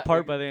gonna fall Yeah,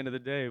 apart by the end of the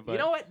day. But You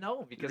know what?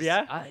 No, because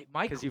Yeah?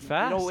 my 'Cause you You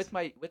know, fast.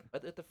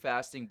 with the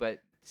fasting, but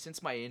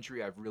since my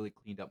injury, I've really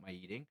cleaned up my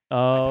eating.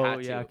 oh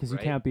had yeah, to, because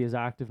right? you can't be as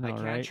active now, I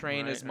can't right?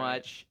 train Right, as right.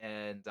 much,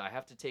 and I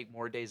have to take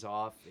more days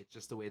off. It's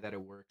just the way that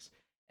it works,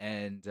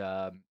 and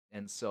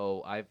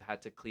so I've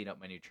had to clean up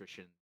my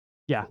nutrition.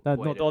 Yeah, quite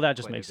a- that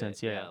just quite a makes bit.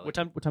 sense. Yeah. Yeah, What like-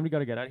 time do you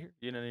gotta get out of here?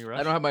 You in any rush?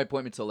 I don't have my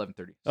appointment till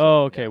 11:30.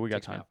 Oh, okay, we got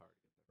takes me time. half hour.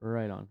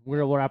 Right on.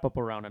 We'll wrap up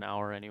around an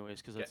hour,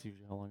 anyways, because Okay. that's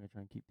usually how long I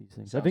try and keep these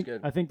things. Sounds I think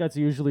good. I think that's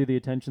usually the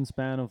attention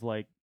span of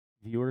like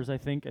viewers. I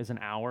think is an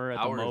hour at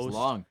Hour the most. is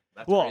long.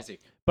 That's Well, crazy.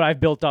 But I've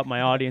built up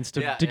my audience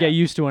to Yeah, to yeah. get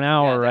used to an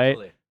hour, Yeah, right?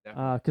 definitely,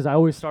 definitely. Because I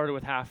always started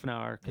with half an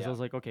hour because Yeah. I was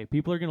like, okay,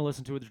 people are gonna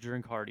listen to it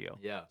during cardio.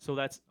 Yeah. So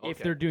that's if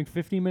Okay. they're doing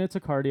 15 minutes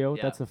of cardio,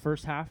 Yeah. that's the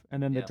first half,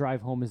 and then the Yeah.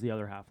 drive home is the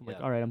other half. I'm like,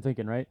 Yeah. all right, I'm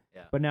thinking, right?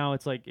 Yeah. But now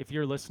it's like if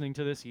you're listening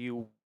to this,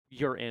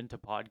 you're into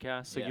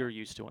podcasts, so Yeah. you're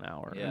used to an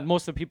hour. Yeah. And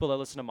most of the people that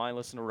listen to mine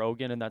listen to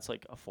Rogan, and that's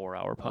like a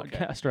 4-hour Okay,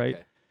 podcast, right?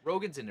 okay.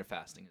 Rogan's into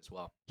fasting as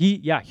well.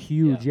 Huge, Yeah,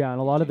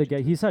 and a lot of the huge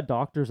into he's had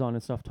doctors on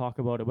and stuff talk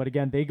about it, but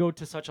again, they go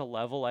to such a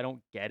level I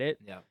don't get it,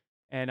 Yeah.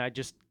 and I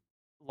just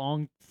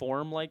long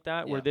form like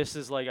that where Yeah. this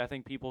is like I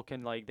think people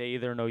can like they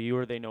either know you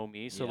or they know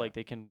me, so Yeah. like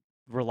they can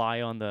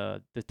rely on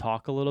the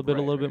talk a little bit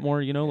Right,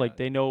 more, you know, yeah. like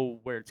they know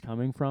where it's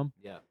coming from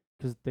Yeah.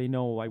 because they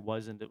know I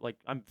wasn't like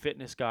I'm a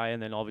fitness guy,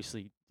 and then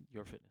obviously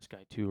you're a fitness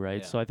guy too,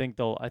 right? Yeah. So I think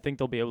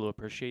they'll be able to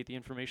appreciate the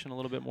information a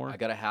little bit more. I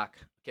got a hack.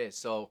 Okay,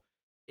 so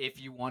if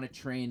you want to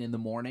train in the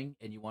morning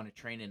and you want to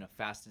train in a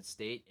fasted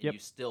state and Yep. you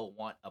still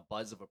want a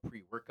buzz of a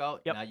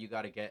pre-workout, Yep. now you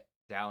got to get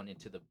down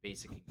into the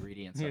basic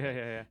ingredients yeah, of it.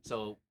 yeah.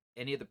 So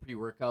any of the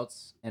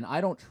pre-workouts, and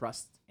I don't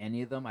trust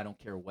any of them. I don't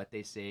care what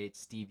they say.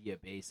 It's stevia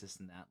based, this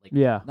and that. Like,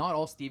 Yeah. not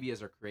all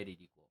stevias are created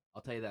equal.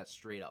 I'll tell you that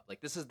straight up.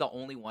 Like, this is the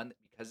only one that,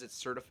 because it's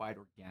certified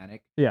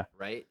organic. Yeah.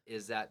 Right.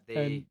 Is that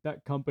they? And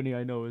that company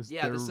I know is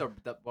Yeah, this is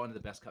one of the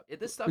best.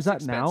 This stuff's is that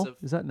expensive.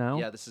 now? Is that now?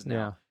 Yeah, this is now.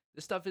 Yeah.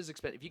 This stuff is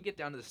expensive. If you can get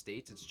down to the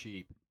States, it's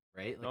cheap,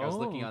 right? Like I was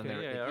looking Oh, on okay,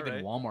 there, yeah, like,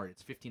 even alright. Walmart,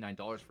 it's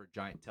 $59 for a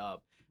giant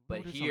tub. But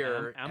Notice on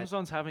here, at-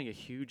 Amazon's having a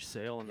huge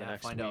sale in the Yeah,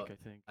 next find week, out. I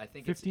think. I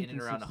think it's in 15th and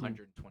and around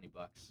 16th.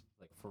 $120,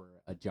 like for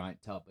a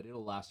giant tub, but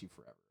it'll last you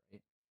forever,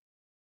 right?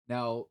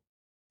 Now,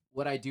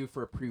 what I do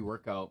for a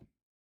pre-workout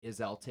is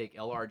I'll take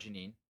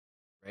L-arginine,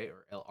 right,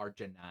 or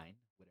L-arginine,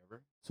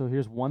 whatever. So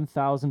here's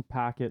 1,000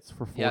 packets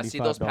for $45. Yeah, see,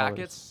 those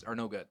packets are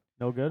no good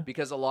No good?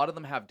 because a lot of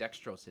them have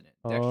dextrose in it.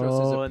 Dextrose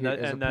Oh, is a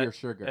and pure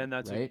sugar, And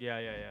that's right? yeah.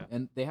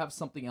 And they have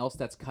something else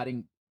that's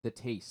cutting the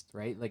taste,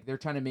 right? Like they're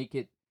trying to make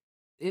it.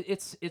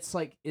 It's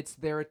like it's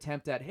their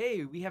attempt at,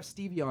 hey, we have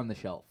stevia on the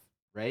shelf,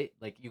 right?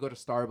 Like you go to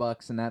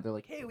Starbucks and that they're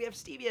like, hey, we have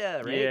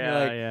stevia, right? And you're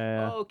like,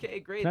 Yeah. oh, okay,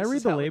 great. Can I this read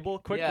is the how, like- label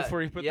quick yeah,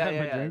 before you put yeah, that in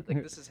yeah, my yeah. drink?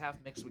 Like this is half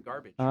mixed with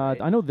garbage. right?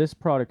 I know this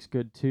product's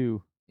good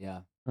too.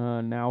 Yeah,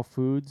 Now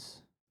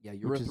Foods. yeah.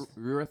 Which is-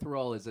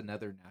 Erythritol is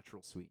another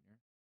natural sweetener.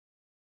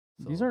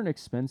 These So- aren't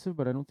expensive,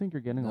 but I don't think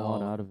you're getting a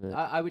lot No, out of it.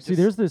 I would See,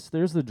 just,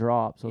 there's the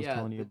drops I was yeah,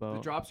 telling you the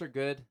about. drops are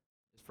good,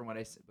 from what I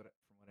read.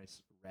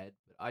 But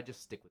I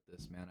just stick with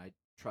this, man. I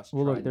trust.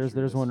 Well, tried look, and there's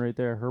true one this. right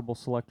there. Herbal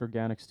Select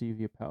Organic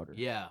Stevia Powder.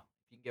 Yeah, if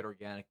you can get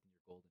organic, then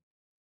you're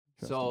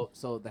golden.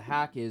 So the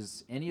hack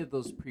is any of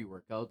those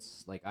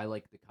pre-workouts. Like I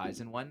like the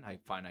Kaizen one. I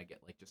find I get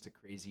like just a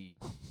crazy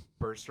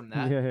burst from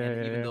that. Yeah, and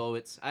yeah, even yeah. though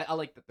I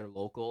like that they're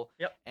local.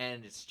 Yep.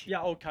 And it's cheap.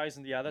 Yeah. Oh,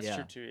 Kaizen. Yeah, that's Yeah.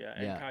 true too.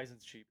 Yeah, Yeah.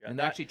 Kaizen's cheap. Yeah. And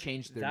they actually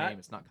changed their name.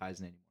 It's not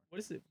Kaizen anymore. What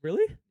is it?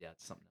 Really? Yeah,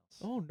 it's something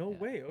else. Oh no Yeah,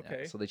 way. yeah.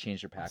 Okay. So they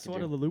changed their I'm packaging. so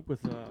out of the loop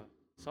with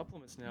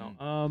supplements now.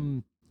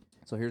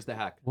 So here's the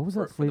hack. What was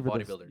for, that flavor? For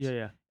the that's- bodybuilders.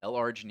 Yeah.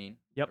 L-arginine.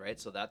 Yep. Right.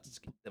 So that's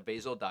the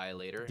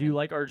vasodilator. Do you and,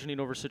 like arginine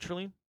over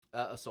citrulline?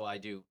 So I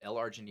do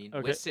L-arginine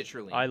Okay. with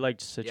citrulline. I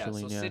liked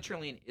citrulline. Yeah. So Yeah.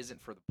 citrulline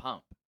isn't for the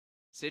pump.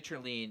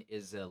 Citrulline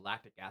is a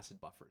lactic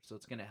acid buffer, so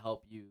it's going to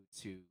help you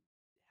to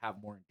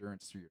have more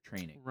endurance through your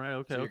training. Right.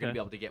 Okay. So you're okay. going to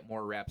be able to get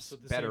more reps, So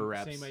the better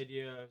reps. Same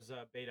idea as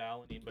beta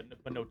alanine,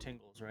 but no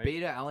tingles, right?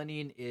 Beta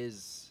alanine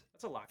is,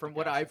 That's a lactic from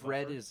what acid I've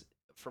read,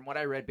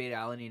 buffer. beta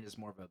alanine is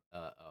more of it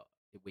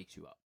wakes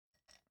you up,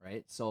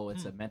 right? So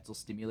it's a mental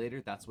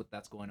stimulator. That's what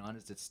that's going on.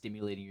 Is it's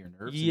stimulating your nerves.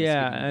 and it's giving you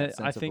that Yeah,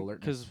 sense I of think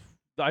alertness. because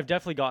I've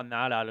definitely gotten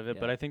that out of it,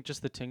 but Yeah. I think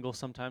just the tingle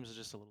sometimes is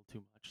just a little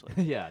too much.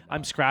 Like yeah,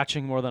 I'm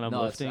scratching more than I'm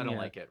no, lifting. I don't yeah.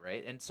 like it,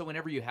 right? And so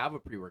whenever you have a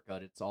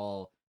pre-workout, it's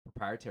all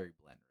proprietary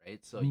blend,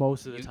 right? So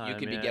Most of the you time,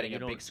 could be yeah, getting you a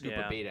don't- big scoop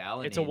yeah. of beta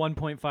alanine. It's a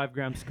 1.5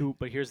 gram scoop,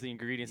 but here's the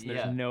ingredients, and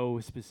Yeah. there's no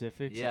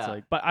specifics. Yeah. It's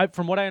like, but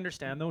from what I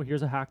understand though,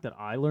 here's a hack that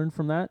I learned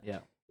from that. Yeah.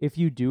 If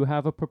you do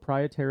have a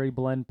proprietary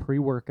blend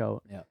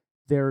pre-workout, Yeah.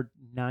 they're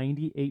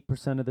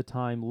 98% of the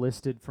time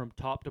listed from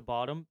top to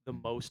bottom, the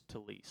most to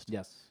least.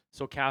 Yes.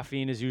 So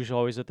caffeine is usually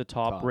always at the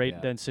top, Top, right? yeah.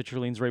 Then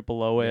citrulline's right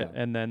below it,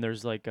 Yeah. and then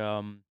there's like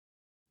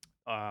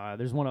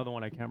there's one other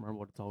one I can't remember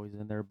what it's always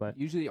in there, but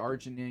Usually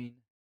arginine,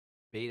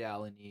 beta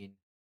alanine,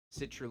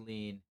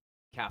 citrulline,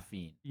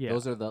 caffeine. Yeah.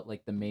 Those are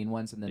the main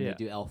ones, and then Yeah.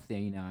 they do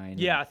L-theanine.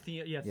 yeah,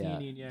 Yeah.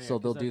 theanine, yeah. So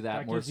 'cause they'll do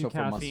that more gives you so for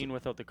muscle- caffeine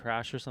without the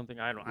crash or something.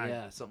 I don't.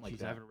 Yeah, something like geez,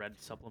 that. I haven't read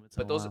supplements.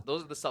 But in a those while.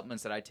 those are the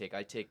supplements that I take.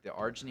 I take the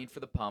arginine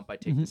for the pump. I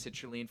take the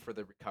citrulline for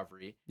the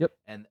recovery. Yep.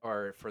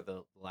 Or for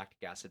the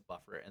lactic acid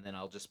buffer, and then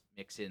I'll just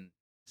mix in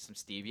some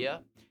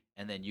stevia,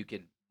 and then you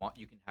can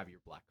have your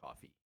black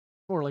coffee.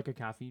 or like a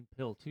caffeine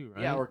pill too,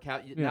 right? Yeah. Or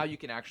now you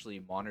can actually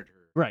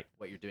monitor Right.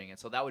 what you're doing, and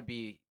so that would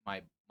be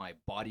my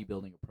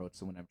bodybuilding approach.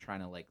 So when I'm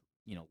trying to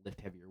lift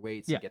heavier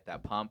weights Yeah. and get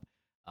that pump,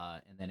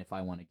 and then if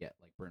I want to get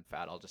burn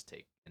fat, I'll just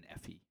take an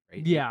FE,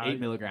 right? Yeah,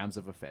 8 milligrams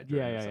of ephedrine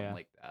Yeah, or yeah, something yeah.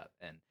 like that.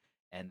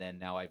 and then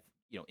now I've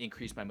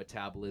increased my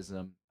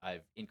metabolism.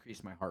 I've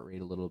increased my heart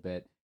rate a little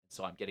bit,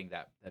 so I'm getting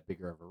that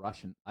bigger of a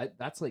rush. And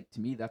that's to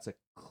me that's a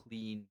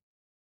clean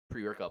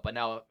pre-workout. But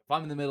now if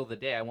I'm in the middle of the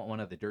day, I want one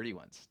of the dirty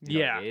ones. Do you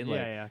know what I mean? Like,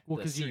 yeah. Well,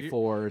 the because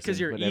C4s because and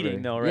you're whatever.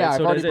 eating though, right? Yeah, So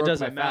I've already it broke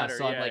doesn't my fast, matter.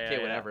 so I'm Yeah, like, yeah, hey,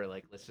 yeah. whatever.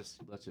 Like, let's just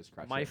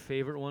crush My it.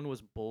 favorite one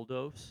was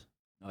Bulldoze.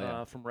 Oh,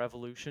 yeah. From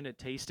Revolution. It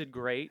tasted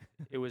great.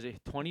 It was a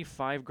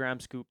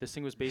 25-gram scoop. This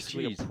thing was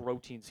basically a Jeez.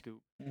 protein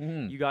scoop.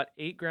 Mm. You got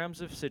 8 grams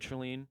of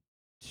citrulline,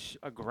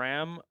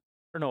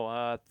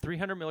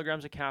 300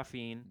 milligrams of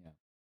caffeine, Yeah.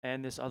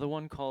 and this other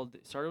one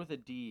it started with a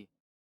D.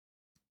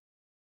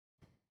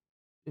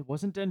 It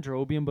wasn't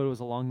dendrobium, but it was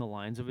along the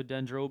lines of a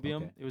dendrobium.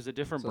 Okay. It was a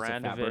different So it's a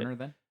brand fat of it. burner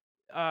then?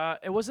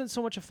 It wasn't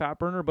so much a fat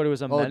burner, but it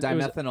was a Oh, it was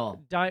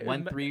dimethanol. di-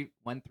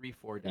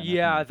 134 dimethanol.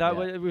 yeah,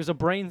 it was a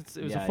brain.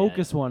 It was a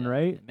focus one,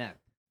 right? Meth.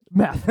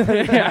 Math.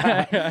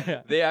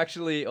 yeah. They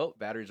actually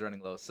battery's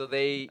running low. So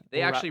they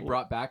actually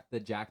brought back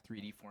the Jack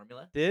 3D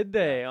formula. Did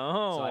they?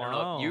 Oh, So I don't know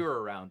wow. if you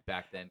were around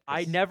back then.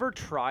 I 'cause never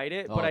tried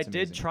it, Oh, but I it's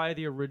did amazing. try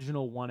the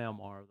original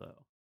 1MR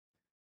though.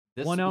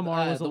 This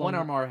 1MR was the along-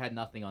 1MR had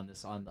nothing on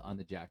this on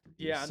the Jack 3D.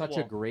 Yeah, such well-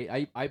 a great.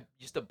 I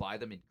used to buy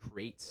them in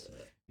crates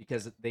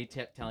because they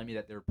kept telling me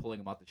that they were pulling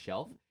them off the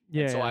shelf.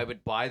 Yeah. So I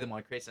would buy them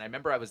on crates, and I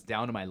remember I was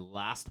down to my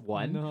last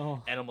one,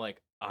 No. and I'm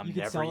like, I'm You could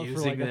never sell it for,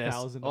 using like, this.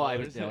 $1,000. Oh, I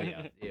was. Oh,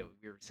 yeah, yeah,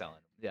 we were selling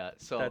them. Yeah,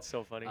 so That's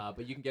so funny.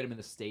 but you can get them in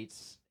the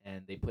States,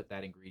 and they put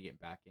that ingredient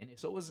back in.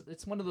 So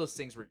it's one of those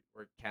things where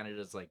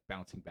Canada's like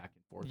bouncing back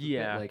and forth. a bit,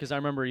 Yeah, like, because I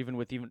remember even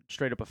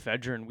straight up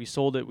ephedrine, we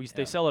sold it.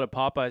 They Yeah. sell it at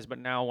Popeyes, but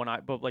now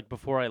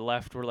before I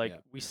left, we're like, Yeah.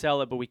 we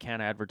sell it, but we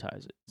can't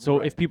advertise it. So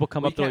Right. if people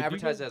come we up, they're can't like,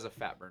 advertise it as a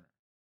fat burner.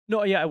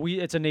 no, yeah,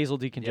 it's a nasal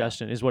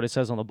decongestion is what it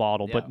says on the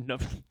bottle, but no,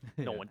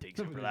 no Yeah. one takes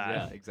it for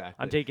that. Yeah, exactly.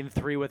 I'm taking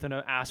 3 with an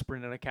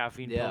aspirin and a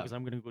caffeine pill Yeah. because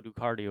I'm gonna go do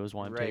cardio. Is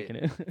why I'm Right. taking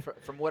it.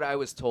 From what I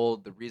was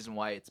told, the reason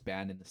why it's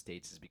banned in the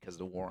States is because of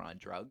the war on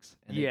drugs.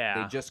 And they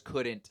Yeah. just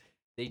couldn't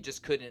they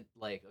just couldn't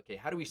like, okay,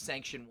 how do we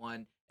sanction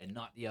one and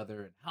not the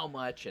other, and how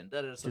much, and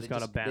da da. So Just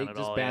gotta ban they it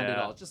just all, banned it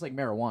yeah. all. It's just like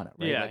marijuana,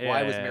 right? Yeah, Like, yeah,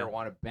 why was yeah.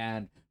 marijuana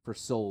banned for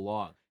so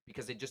long?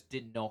 Because they just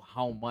didn't know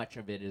how much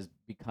of it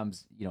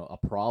becomes a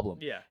problem.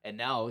 Yeah. And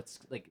now it's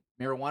like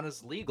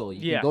marijuana's legal.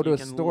 You Yeah, can go to you a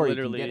can store, you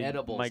can literally- get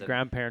edibles. My and-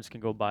 grandparents can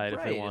go buy it if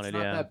right, they wanted.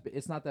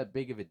 it's not that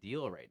big of a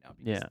deal right now.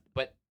 Because, Yeah.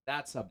 But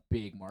that's a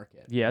big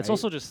market. Yeah, it's right?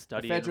 also just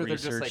study and Ephedra, they're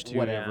research just like too.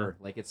 whatever.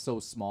 Like it's so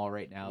small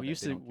right now. We that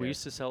used they to don't we care.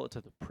 used to sell it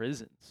to the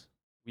prisons.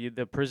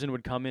 The prison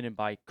would come in and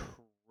buy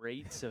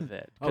crates of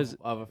it because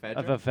of ephedra.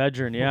 of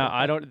ephedrine. Yeah,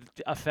 I don't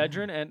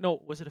ephedrine and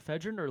no, was it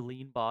ephedrine or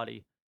lean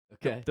body?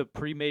 Okay. The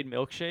pre-made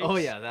milkshakes. Oh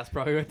yeah, that's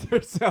probably what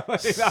they're selling.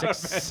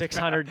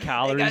 600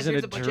 calories hey guys, in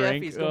here's a bunch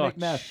drink. Of Effies, go Oh, make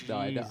meth. No,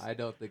 jeez. I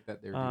don't think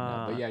that they're doing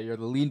that. But Uh, yeah, you're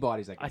the lean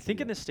bodies. I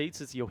think in the States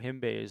it's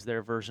Yohimbe is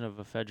their version of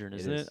ephedrine,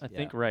 isn't it? I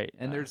think right.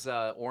 And there's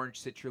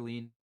orange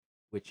citrulline,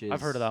 which is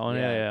I've heard of that one.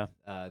 Yeah.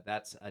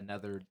 that's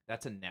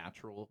a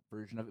natural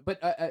version of it.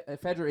 But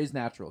ephedra is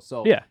natural.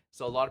 So Yeah.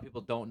 So a lot of people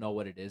don't know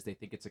what it is. They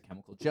think it's a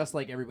chemical, just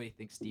like everybody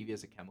thinks stevia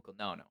is a chemical.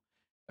 No.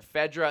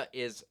 Ephedra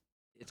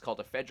it's called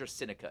Ephedra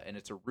sinica, and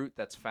it's a root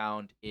that's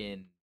found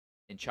in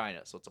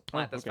China. So it's a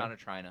plant that's okay. found in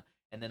China,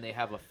 and then they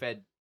have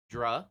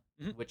ephedra,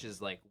 Mhm. which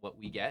is like what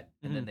we get,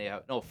 and then they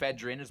have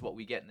ephedrine is what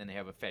we get, and then they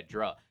have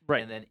ephedra.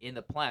 Right. And then in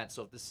the plant,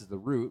 so if this is the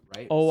root,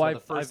 right? Oh, so I've the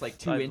first I've- like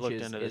 2 I've looked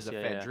inches into is this,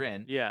 yeah.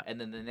 ephedrine, Yeah.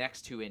 and then the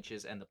next 2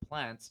 inches and the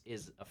plants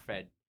is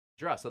ephedra.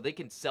 So they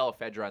can sell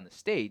ephedra in the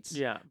States.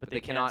 Yeah, But they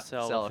they cannot can't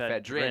sell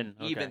ephedrine,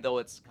 Okay. even though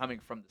it's coming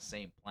from the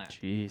same plant.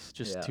 Jeez,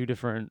 just Yeah. two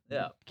different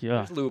Yeah. yeah,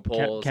 There's loopholes.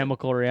 and-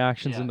 chemical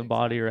reactions Yeah, in the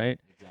body, exactly, right?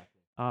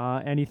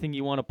 Exactly. Anything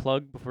you want to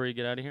plug before you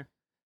get out of here?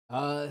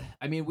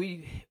 I mean,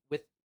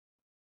 with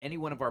any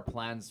one of our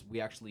plans,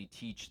 we actually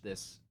teach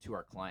this to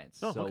our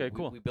clients. Oh, so okay,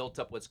 cool. We built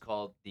up what's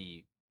called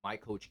the My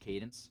Coach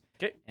Cadence.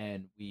 'Kay.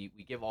 And we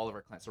give all of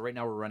our clients. So right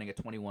now we're running a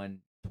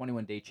 21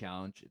 day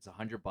challenge. It's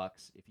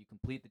 $100. If you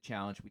complete the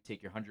challenge, we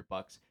take your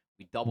 $100.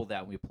 We double that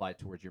and we apply it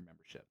towards your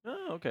membership.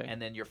 Oh, okay.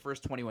 And then your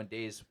first 21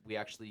 days, we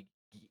actually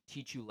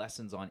teach you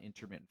lessons on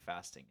intermittent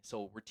fasting.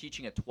 So we're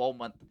teaching a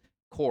 12-month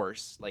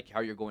course, like how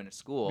you're going to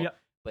school. Yep.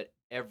 But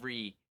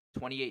every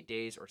 28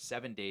 days or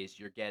 7 days,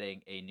 you're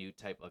getting a new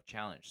type of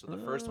challenge. So the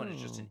first one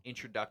is just an Oh.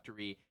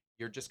 introductory.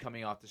 You're just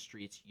coming off the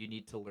streets. You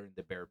need to learn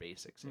the bare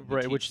basics. And we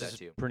Right, teach which that is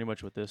to you. pretty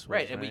much what this was.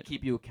 Right, and we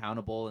keep you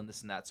accountable and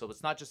this and that. So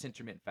it's not just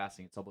intermittent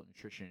fasting; it's all about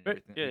nutrition and Right,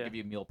 everything. yeah, We yeah. give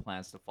you meal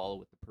plans to follow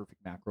with the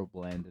perfect macro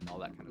blend and all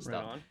that kind of Right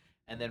stuff. on.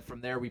 And then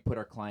from there, we put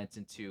our clients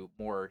into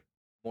more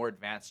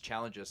advanced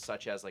challenges,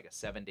 such as like a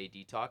 7-day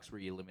detox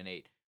where you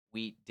eliminate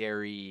wheat,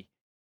 dairy,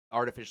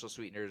 artificial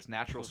sweeteners,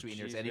 natural Oh,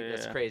 sweeteners. jeez, And yeah,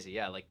 it's yeah. crazy.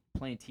 Yeah, like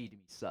plain tea to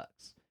me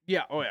sucks.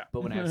 Yeah. Oh yeah.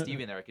 But when I have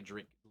Stevie in there, I can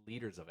drink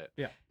liters of it.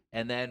 Yeah.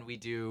 And then we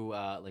do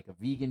like a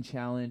vegan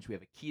challenge. We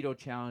have a keto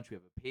challenge. We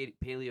have a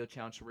paleo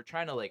challenge. So we're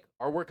trying to like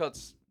our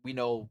workouts. We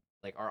know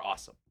like are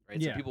awesome, right?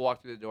 Yeah. So people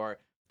walk through the door.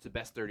 It's the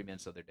best 30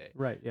 minutes of their day.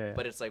 Right. Yeah.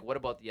 But it's like, what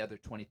about the other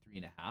 23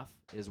 and a half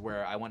is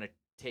where I want to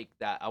take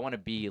that. I want to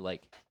be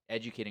like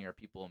educating our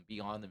people and be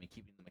on them and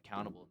keeping them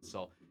accountable. And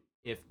so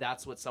if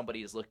that's what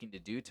somebody is looking to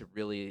do to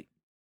really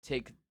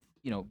take,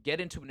 get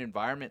into an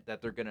environment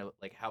that they're going to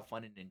like have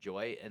fun and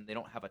enjoy and they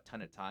don't have a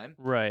ton of time,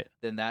 right.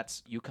 then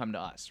that's, you come to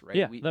us, right?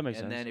 Yeah, that makes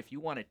and sense. then if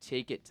you want to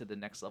take it to the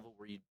next level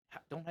where you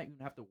don't even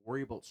have to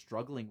worry about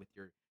struggling with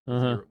your,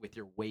 Uh-huh. with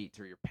your weight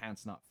or your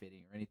pants not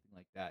fitting or anything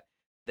like that,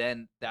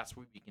 then that's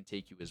where we can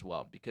take you as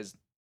well. Because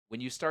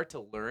when you start to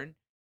learn,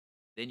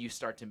 then you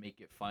start to make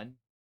it fun.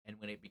 And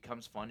when it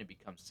becomes fun, it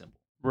becomes simple.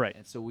 Right.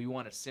 And so we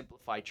want to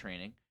simplify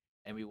training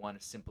and we want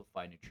to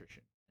simplify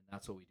nutrition. And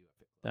that's what we do at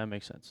Fit Club. That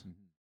makes sense. Mhm.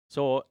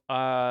 So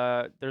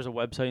there's a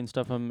website and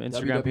stuff on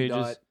Instagram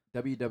pages.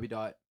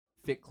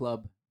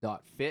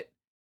 www.fitclub.fit.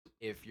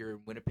 If you're in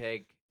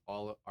Winnipeg,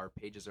 all our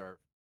pages are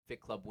Fit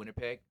Club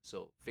Winnipeg.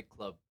 So Fit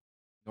Club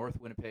North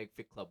Winnipeg,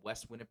 Fit Club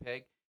West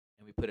Winnipeg.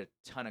 And we put a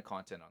ton of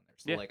content on there.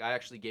 So Yeah. like I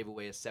actually gave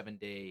away a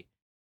 7-day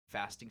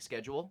fasting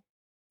schedule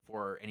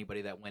for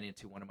anybody that went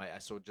into one of my,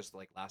 so just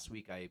like last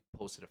week I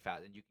posted a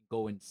fast, and you can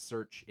go and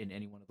search in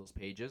any one of those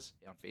pages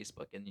on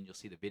Facebook and then you'll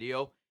see the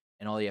video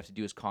and all you have to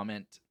do is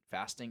comment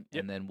fasting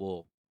Yep. and then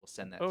we'll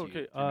send that Oh, to okay.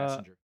 you through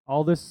Messenger.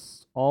 All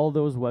those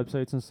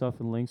websites and stuff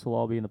and links will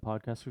all be in the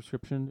podcast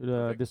description.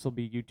 Perfect. This will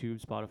be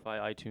YouTube, Spotify,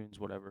 iTunes,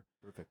 whatever.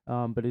 Perfect.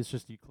 But it's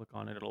just you click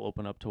on it, it'll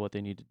open up to what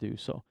they need to do.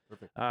 So,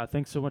 Perfect.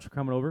 thanks so much for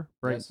coming over.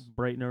 Yes.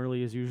 Bright and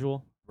early as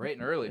usual. Bright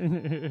and early.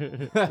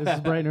 This is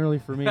bright and early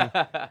for me.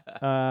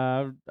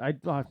 My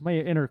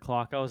inner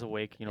clock. I was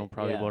awake,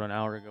 probably Yeah. about an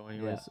hour ago.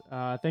 Anyways,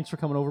 thanks for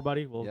coming over,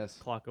 buddy. We'll Yes.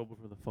 clock over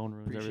for the phone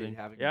rooms, Appreciate everything.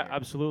 having me Yeah, here.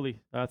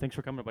 absolutely. Thanks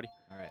for coming, buddy.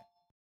 All right.